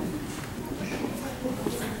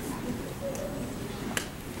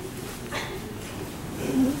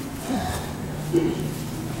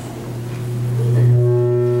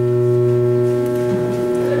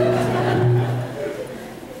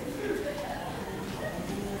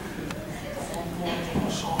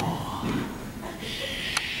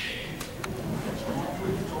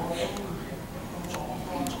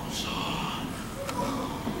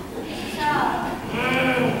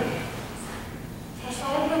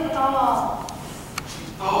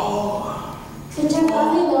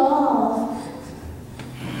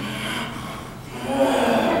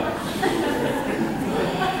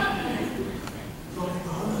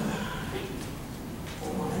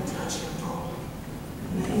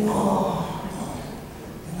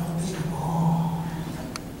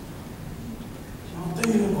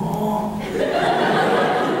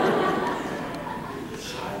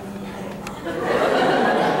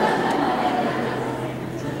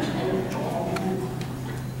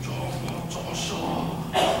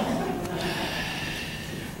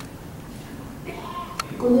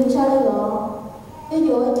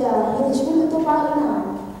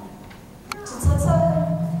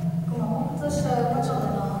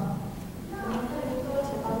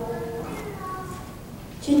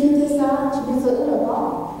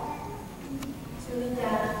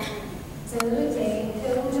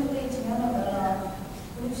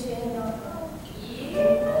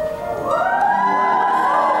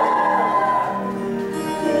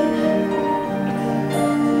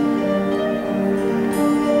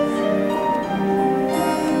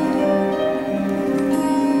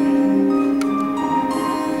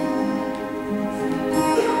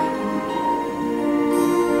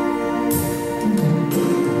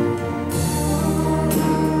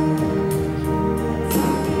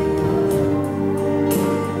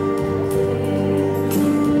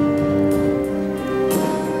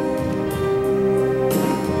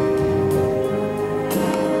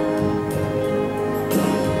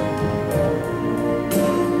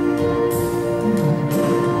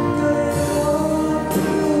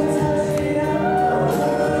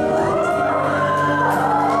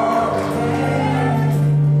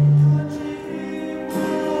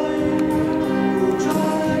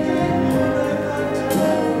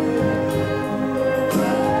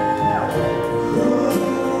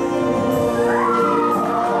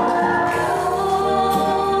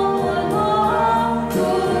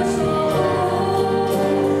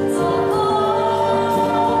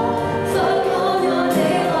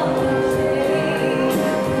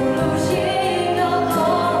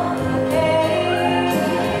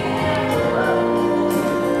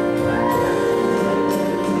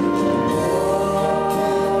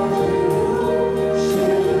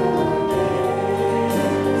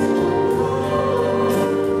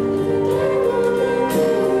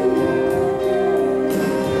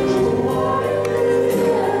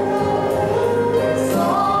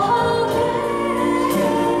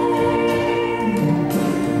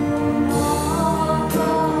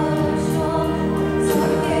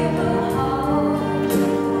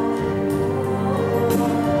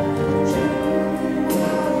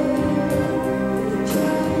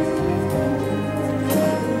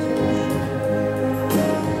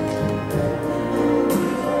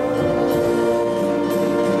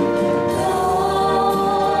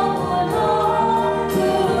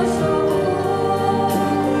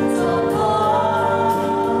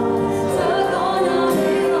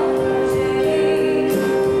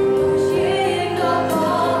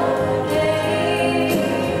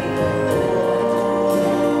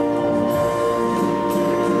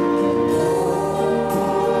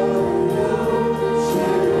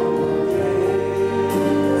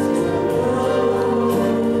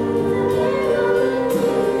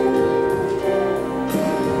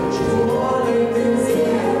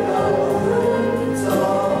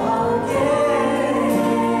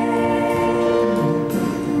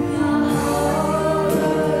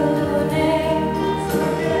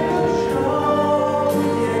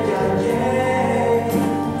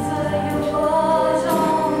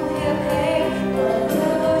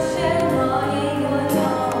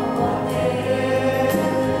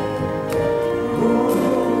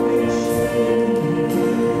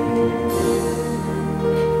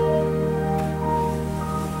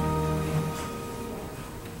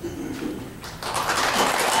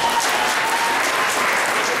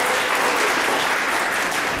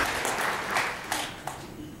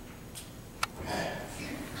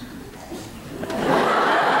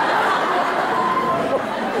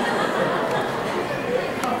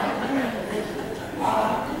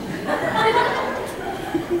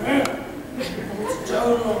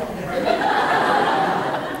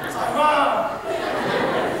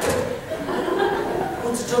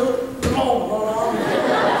Hãy subscribe cho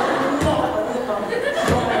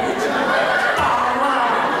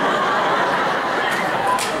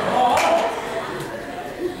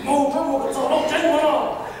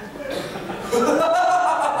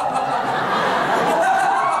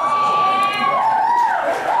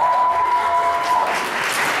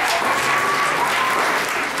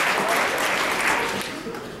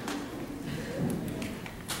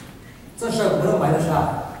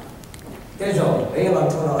kênh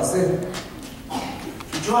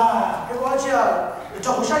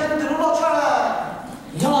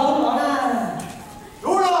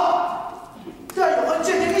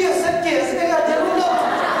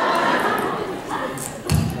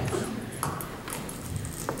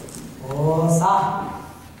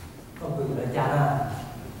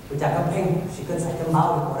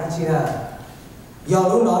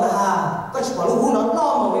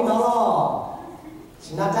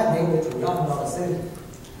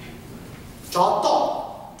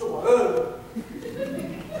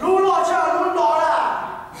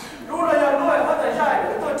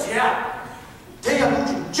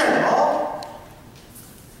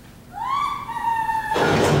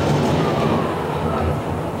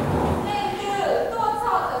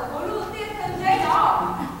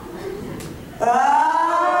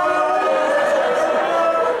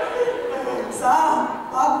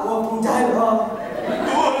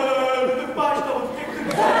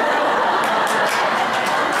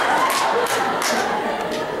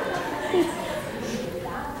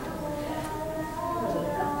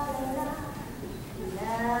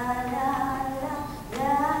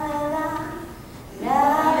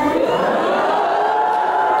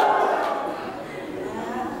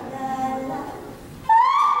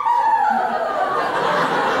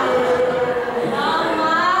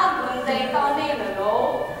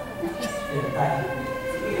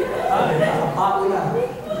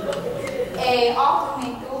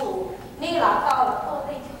Ghiền Mì Gõ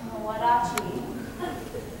để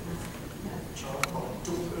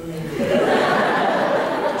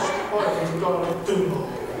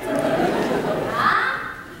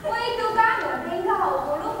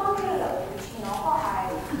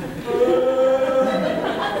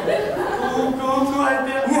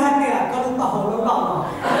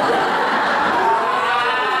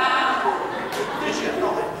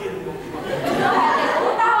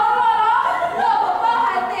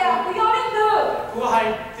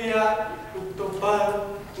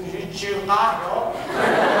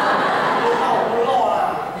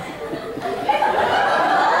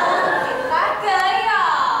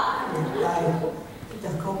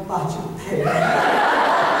không bỏ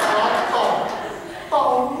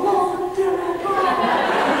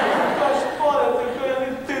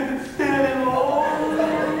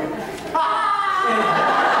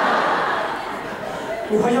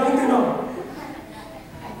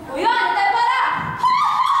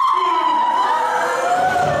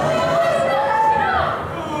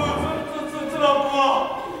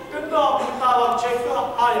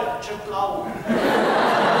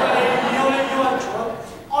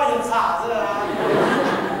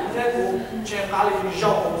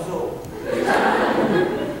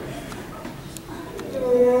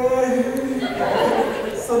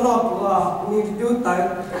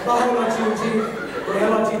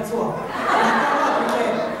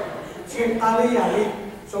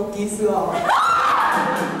lỡ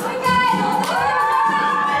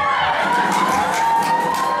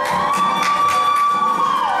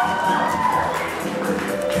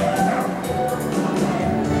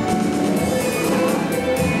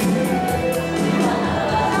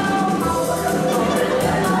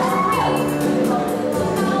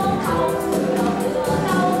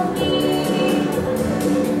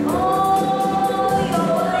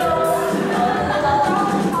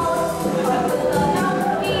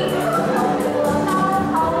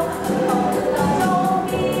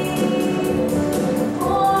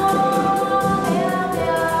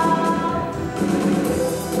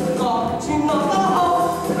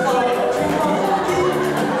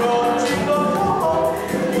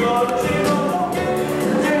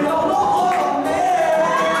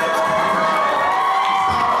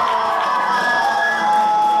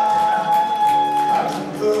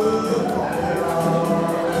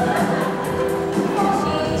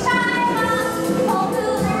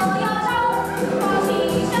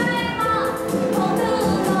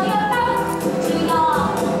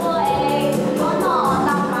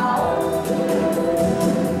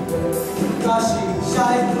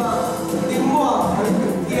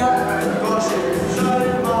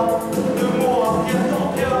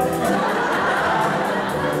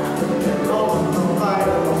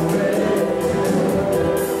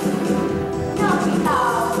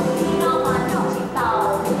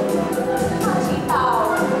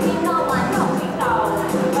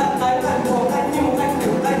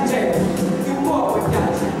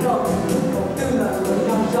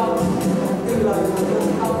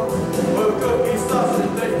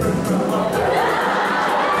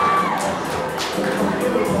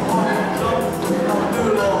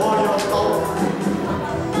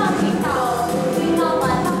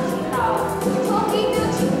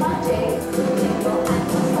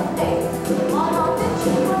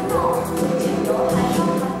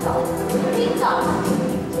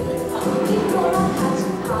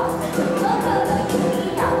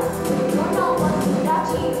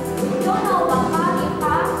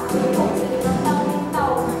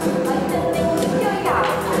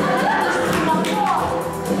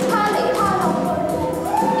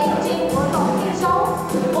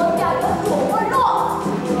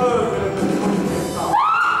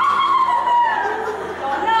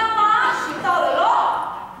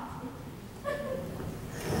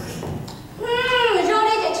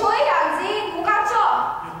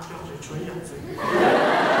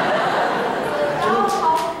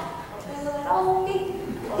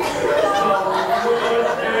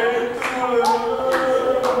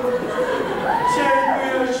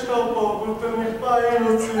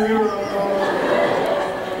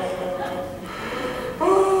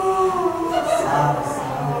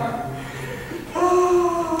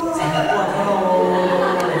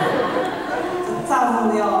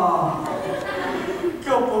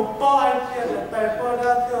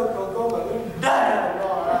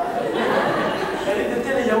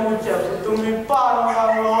姐夫都没办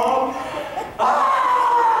法了。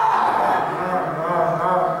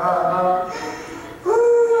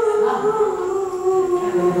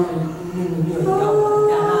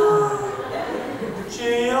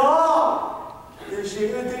姐呀，也是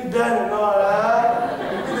个挺单的啦。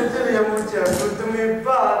你这里也没姐夫都没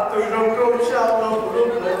办，都让狗笑了，不如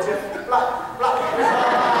不接，来。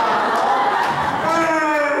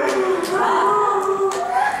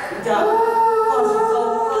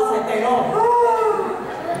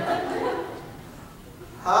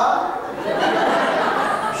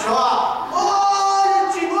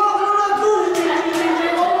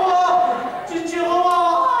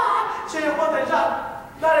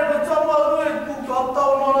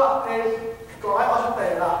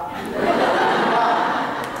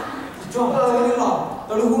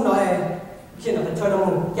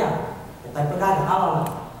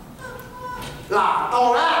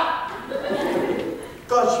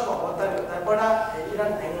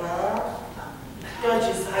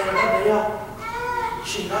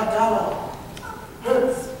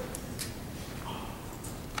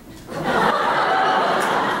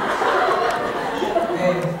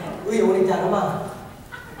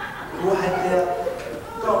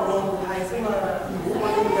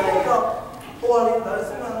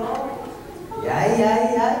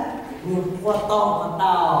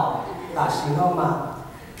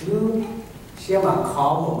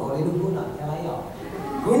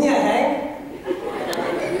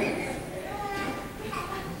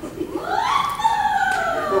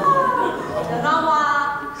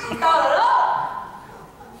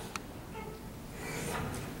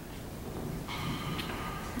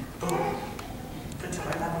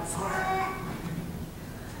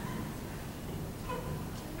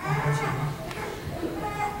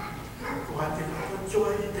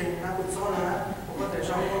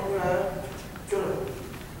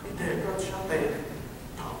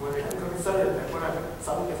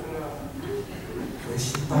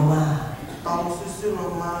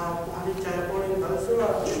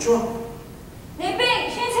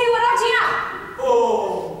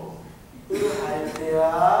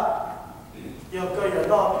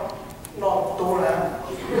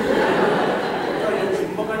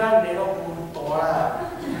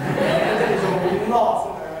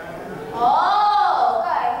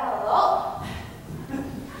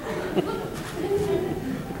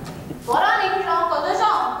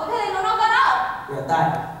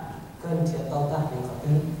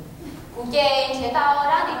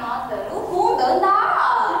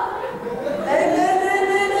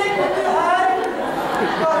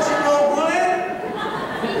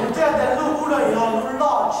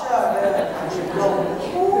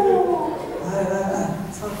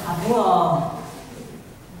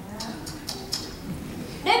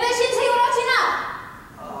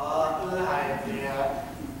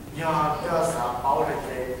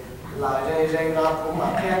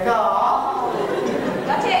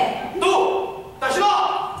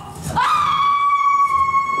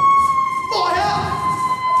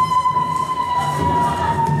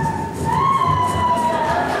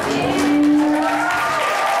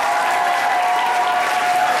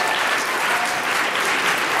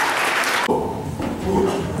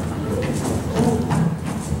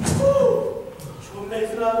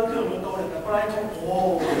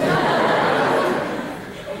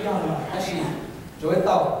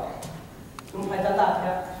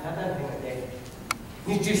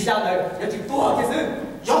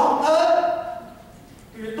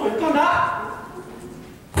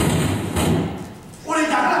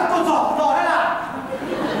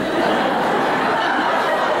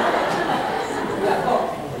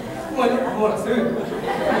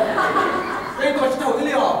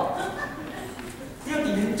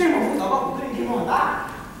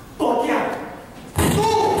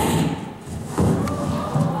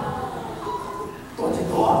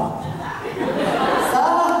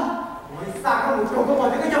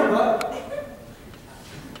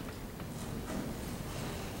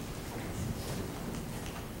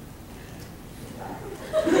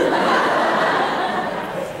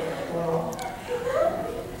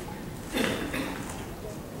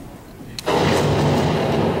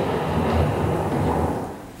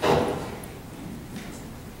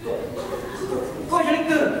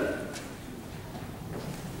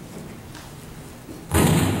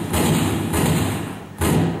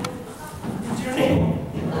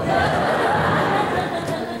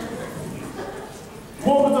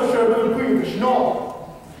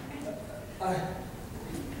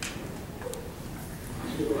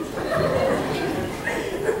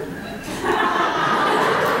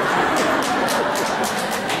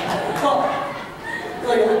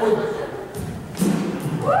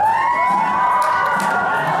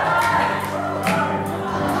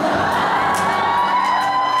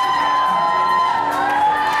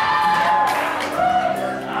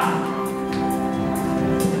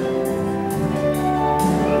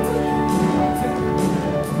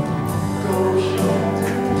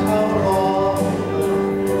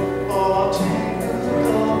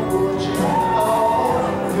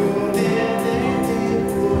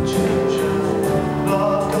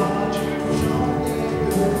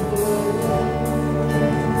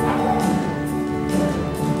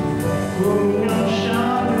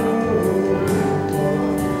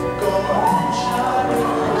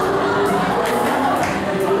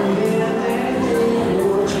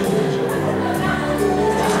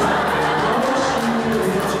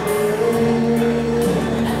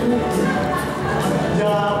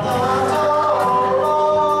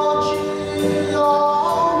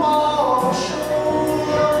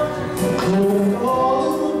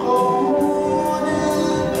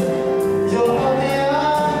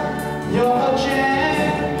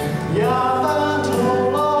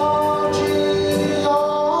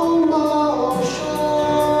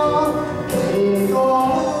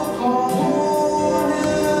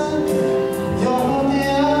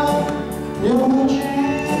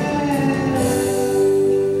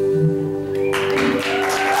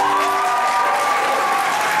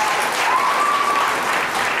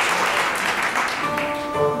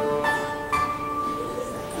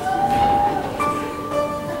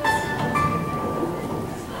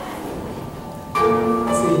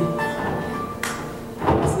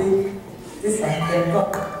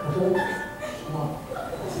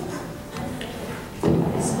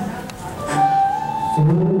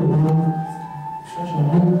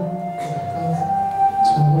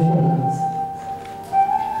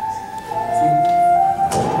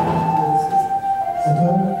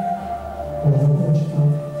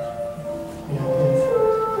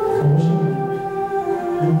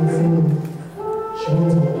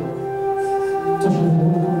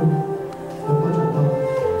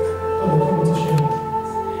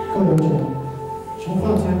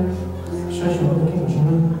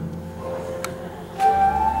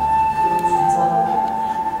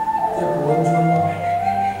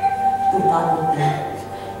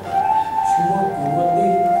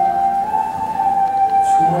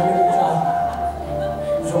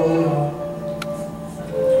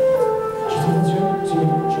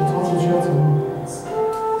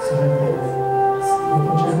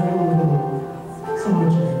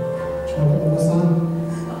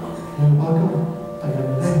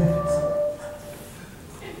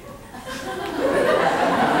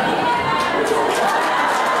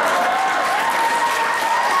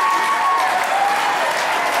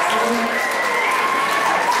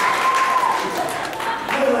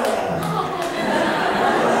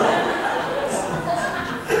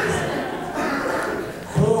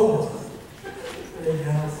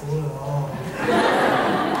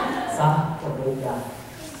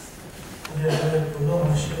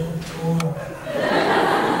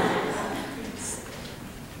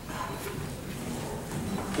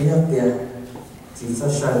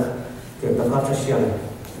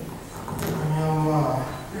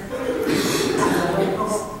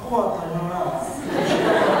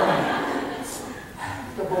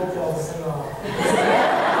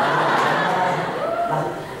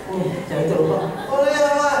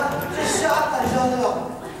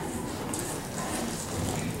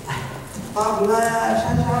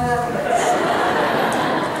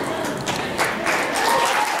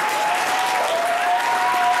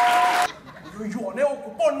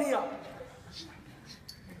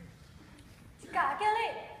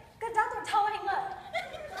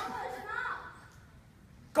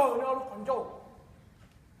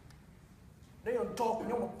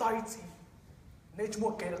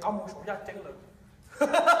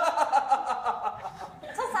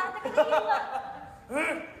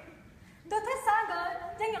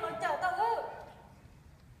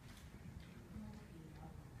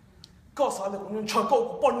chờ cậu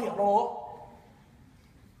của bọn nẻo đó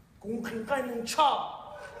cũng khiến cái mình chờ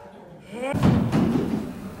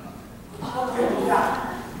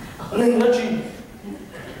nên là gì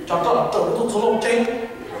chắc chắn là trở đến số lòng trên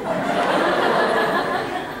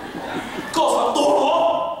cậu sao tổ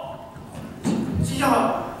đó chị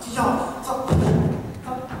chào sao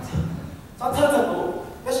thân thật đủ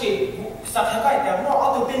cái gì sao thấy cái điểm nó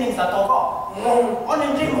ở từ bên mình sao to có ở nên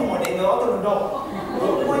chỉ một để nữa từ đầu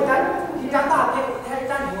quay cái chúng ta thay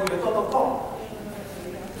ra những người to to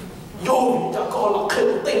rồi chắc có là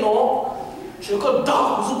khởi tên nó chứ còn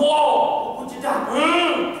đảo giúp bò cũng chỉ ra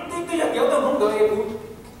cái giờ kéo tôi không đợi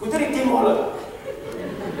cũng tôi đi tìm họ rồi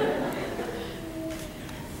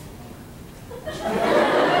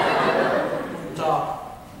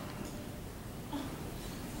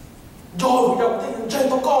rồi giờ thấy trên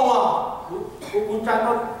to con mà cũng cha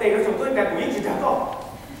nó tiền nó sống tôi đẹp quý chỉ cha có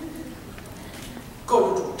cậu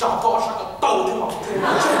chủ trả có sao cả tàu thì học thế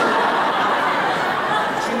nào chứ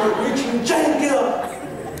chỉ nói quý trình trên kia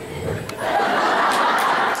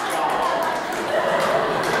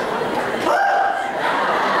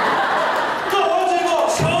cậu có gì cậu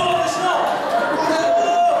chờ đấy sao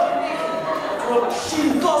cậu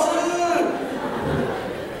xin có gì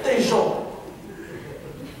đây rồi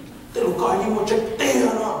đây là cái như một trái tiền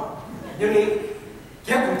à nhưng đi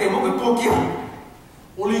kéo cũng tìm một cái tua kia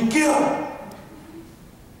ô ly kia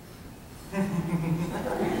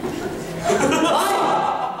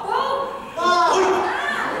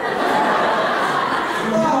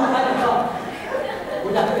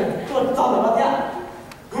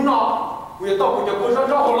đúng nó bây giờ tôi cũng cho cô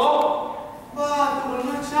ra hồ lô ba tôi muốn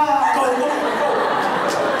nói cha cậu có phải cậu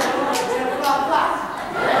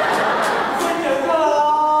tôi nhớ cơ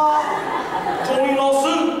中医老师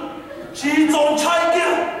集中拆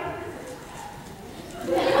电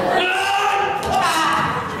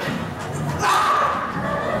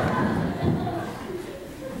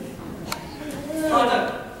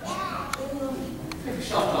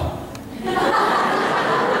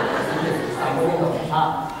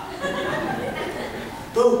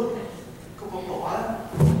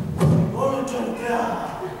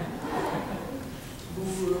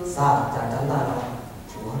Xab chắc chắn là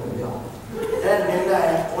chúng nó hiểu được. Em đến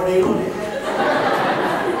đây, qua đi luôn đi.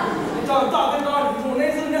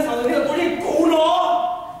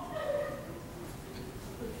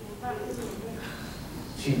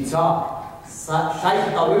 cho sai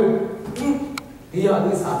tàu đi ở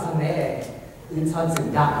đi sát sang này đi cho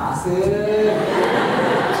chừng đã sư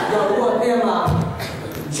giờ luôn em mà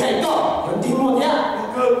chạy to vẫn đi luôn nhá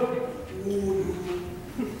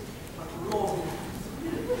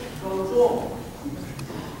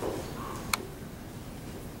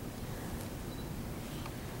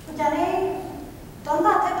Pucari,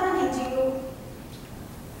 tonton tak pernah hijau.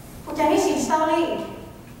 Pucari sih sekali.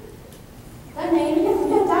 Cái này nó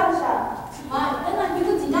cũng rất cao sao? Mà cái này như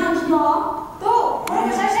cái gì đang gì đó? Tu, orang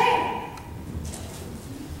besar sih.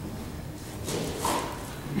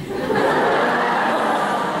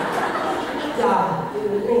 dạ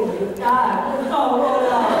cha không sao luôn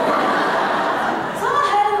à Salah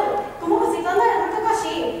halu. Kamu kasih tanda yang kita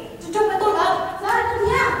kasih. Cucu betul kan? Salah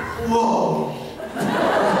dunia. Wow.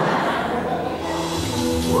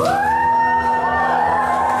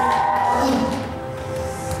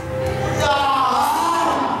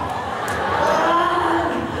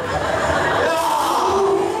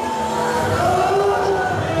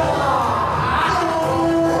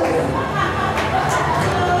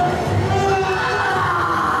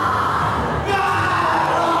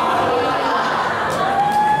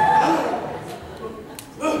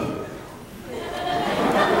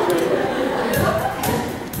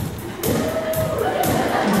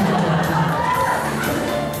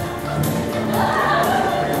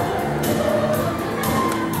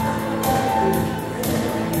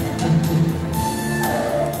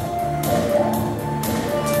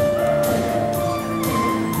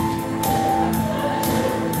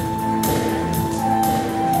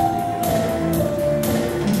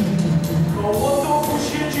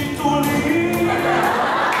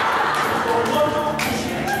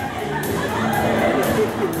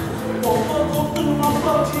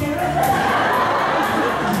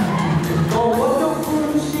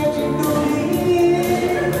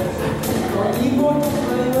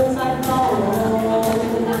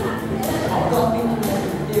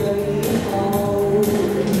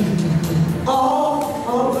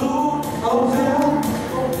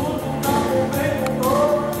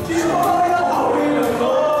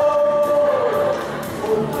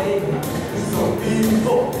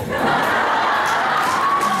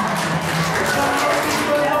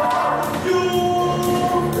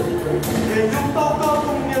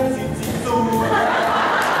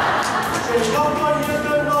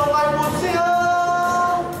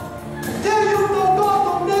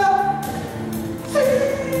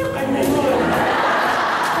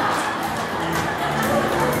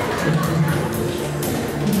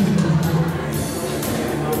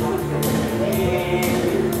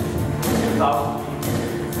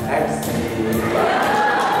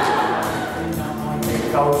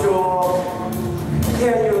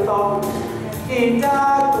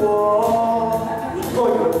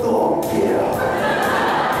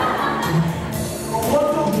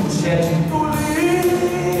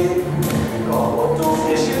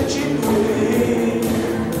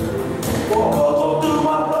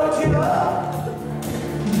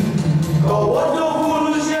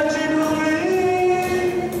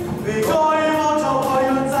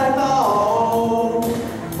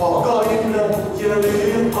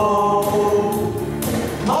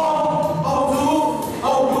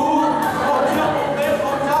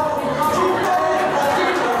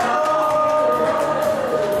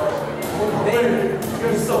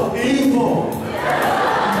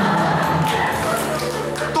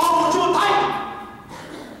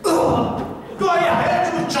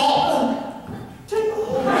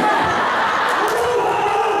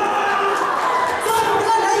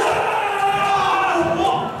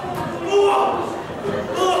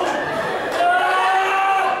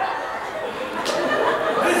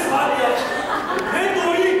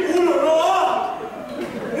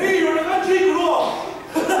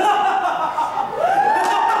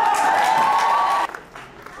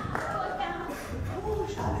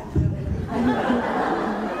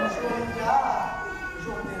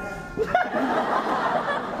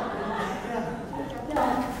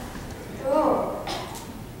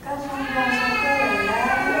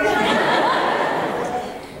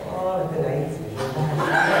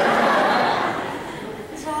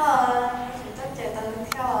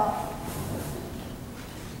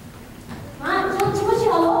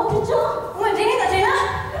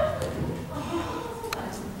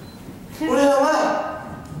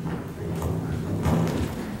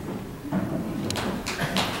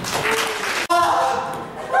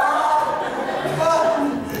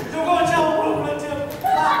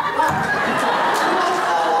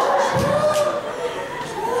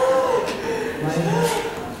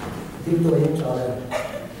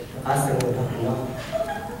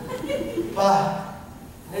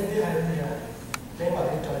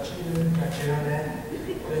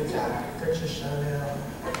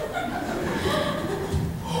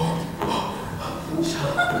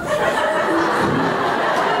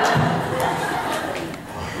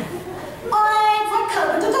 哎，才可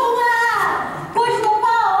不就痛啊！过去多爆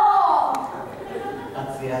哦！阿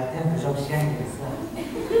子呀，天不说先颜色。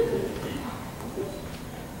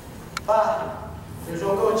爸，你说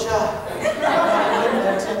给我吃，我来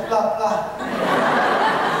接爸爸。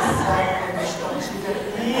三个小鸡的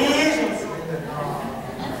一种子的啊。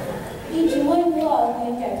你只为我而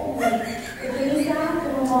改不明，我给你仨怎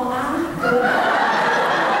么啊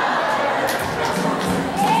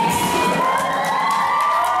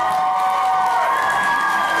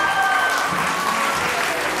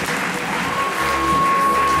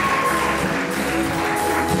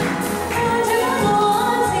？Hãy subscribe cho kênh Ghiền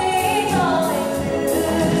Mì Gõ để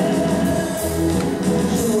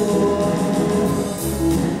không bỏ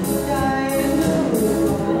lỡ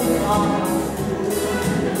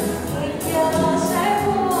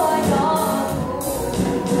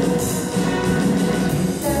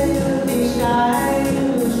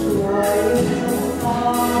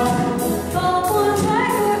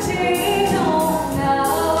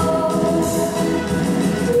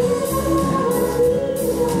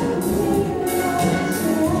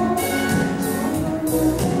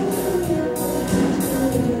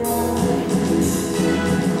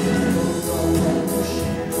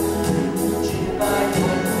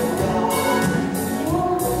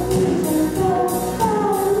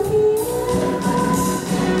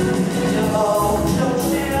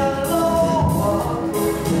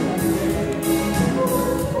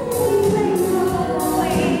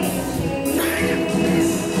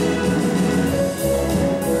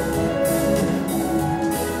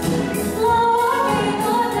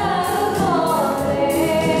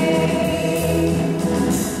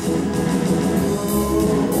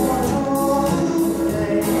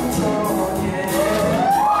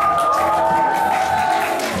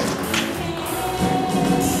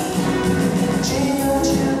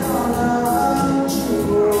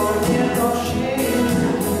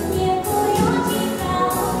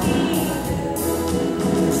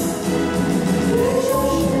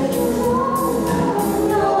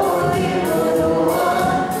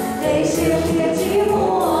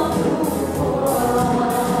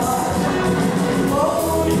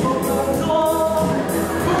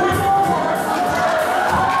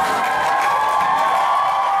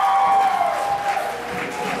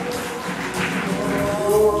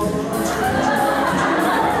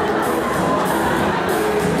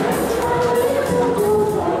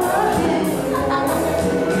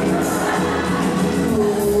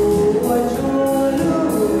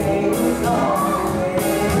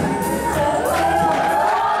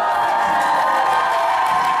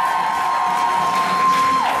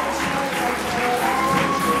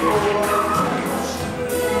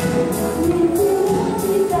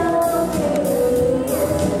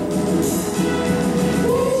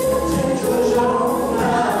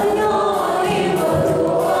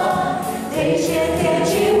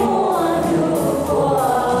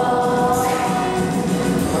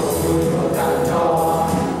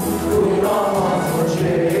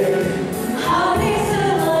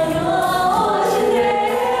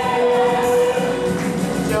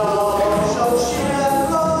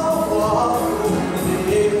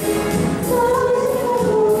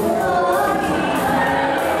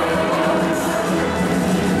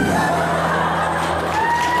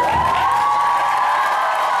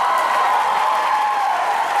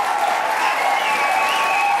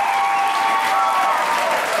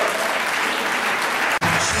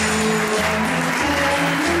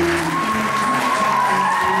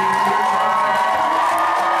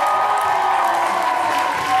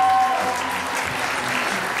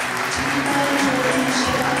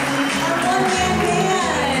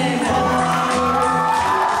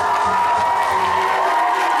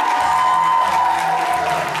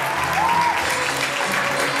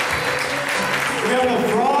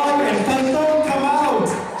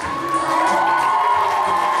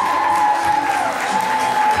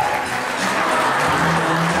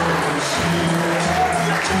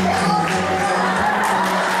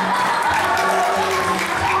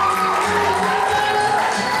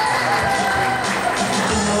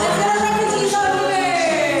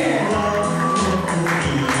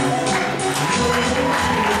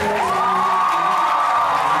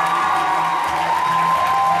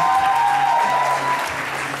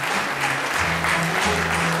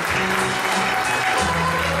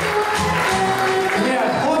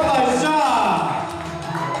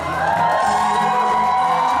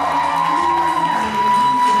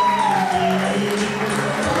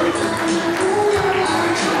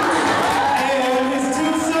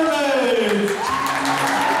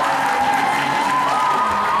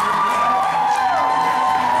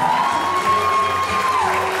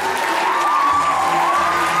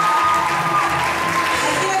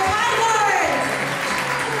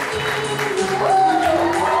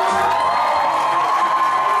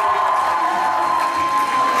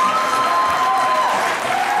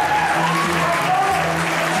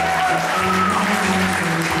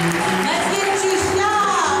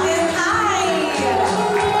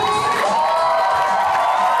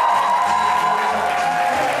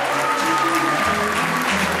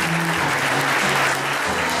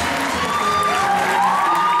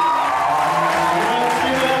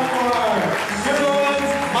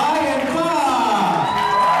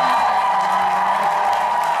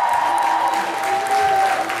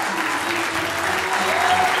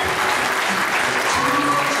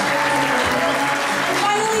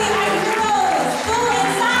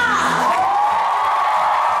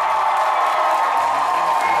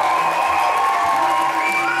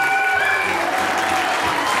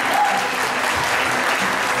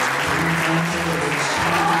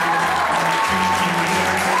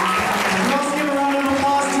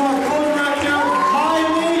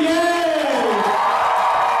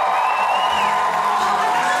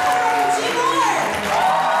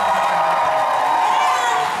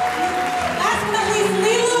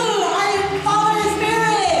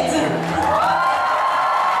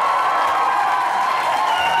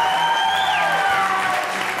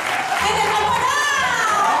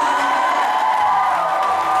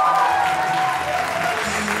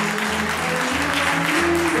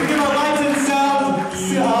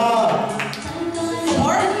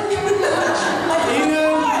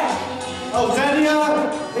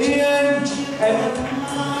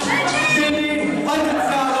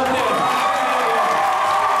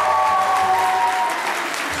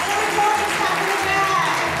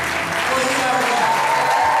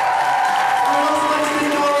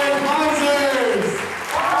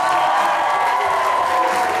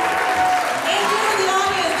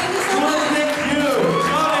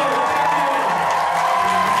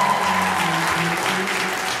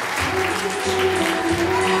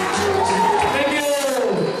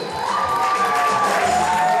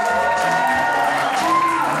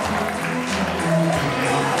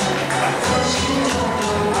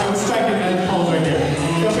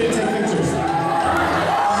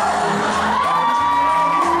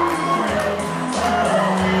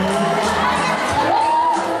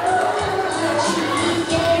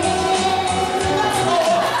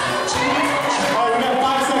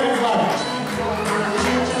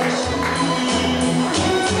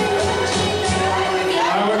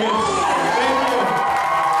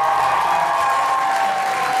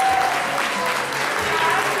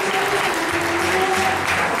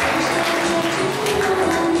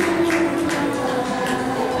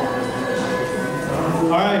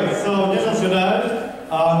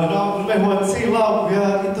nó bây giờ xin lâu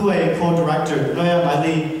we into a co-director nó là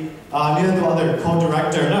đi near to other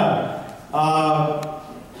co-director nữa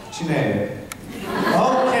chị này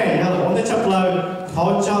okay giờ hôm nay chập lời họ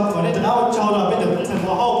cho nên tao cho là bây giờ cũng thành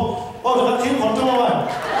hoa hậu được các thiếu còn trong rồi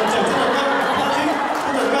còn chẳng thích được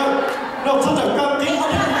không được không đâu không được không tiếng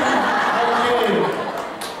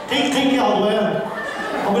okay tiếng nào rồi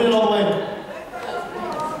không biết đâu rồi.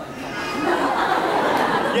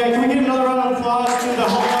 Yeah, can we give another round of applause to the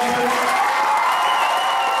Hmong?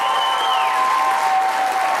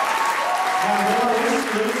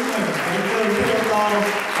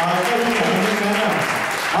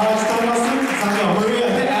 Maria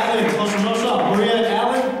and Alan. What's up? Maria and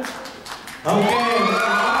Alan? Okay.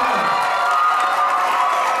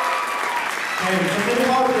 Okay,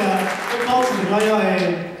 so cái câu thì nói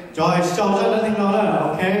rồi show ra nó听到了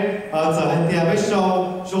 ，OK， giờ hiện tại bây show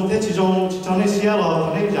dùng thế chỉ dùng trong này xe rồi,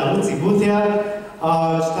 còn này giả lúc chỉ bút thế,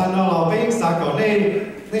 sang nó là bây giờ còn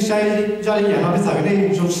này sai ra đi nhà nó bây giờ cái này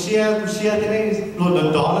dùng xe thế này luôn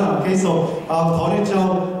lần đó nữa, OK， so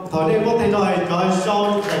thọ này có thể rồi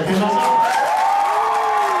show để thấy nó sao.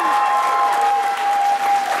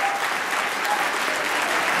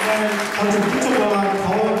 Còn chúng tôi là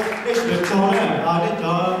họ để cho này, để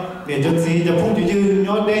cho để cho gì cho phong như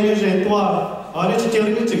nhớ đây như thế tua, để cho chơi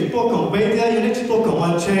những chuyện tua cổng bây giờ những chuyện tua cổng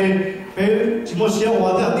ăn chơi, bây chỉ một xe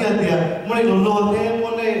hoa thế tiền, muốn này lô thế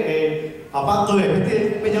muốn này bác tôi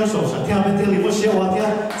bây giờ sổ sạch theo bây giờ một xe hoa thế,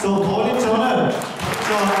 số thọ để cho này,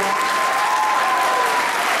 cho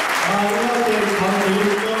những tiền còn gì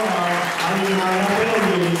cho anh là bây giờ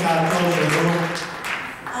mình cả cho rồi.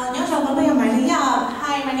 Nhớ chồng con bây giờ mày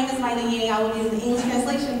Hi, my name is Maiv and Ntxawm. I will do the English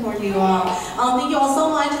translation for you all. Thank you all so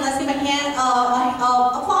much. Let's give a hand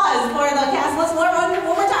applause for the cast. Let's one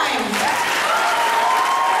more time.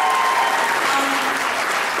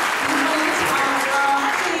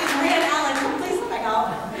 Actually, Maria and Alan, can you please come back out?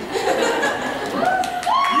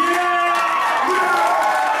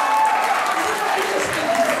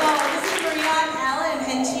 So this is Maria and Alan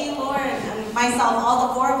and Chue and myself. All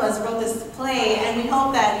the four of us wrote this play, and we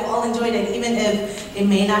hope that you all enjoyed it, even if it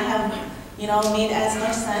may not have, made as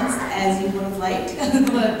much sense as you would have liked.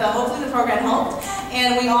 But hopefully the program helped,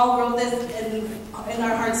 and we all wrote this in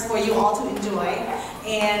our hearts for you all to enjoy.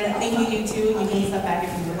 And thank you too. You can step back if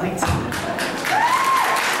you would like to.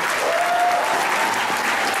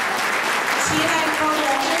 She and I are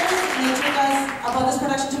co-directors, and they took us about this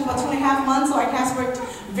production took about 2.5 months. So our cast worked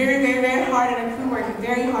very, very, very hard, and our crew worked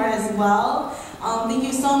very hard as well. Thank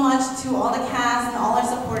you so much to all the cast and all our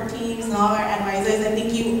support teams and all our advisors, and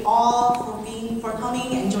thank you all for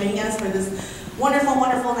coming and joining us for this wonderful,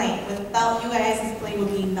 wonderful night. Without you guys, this play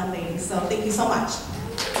would be nothing. So thank you so much.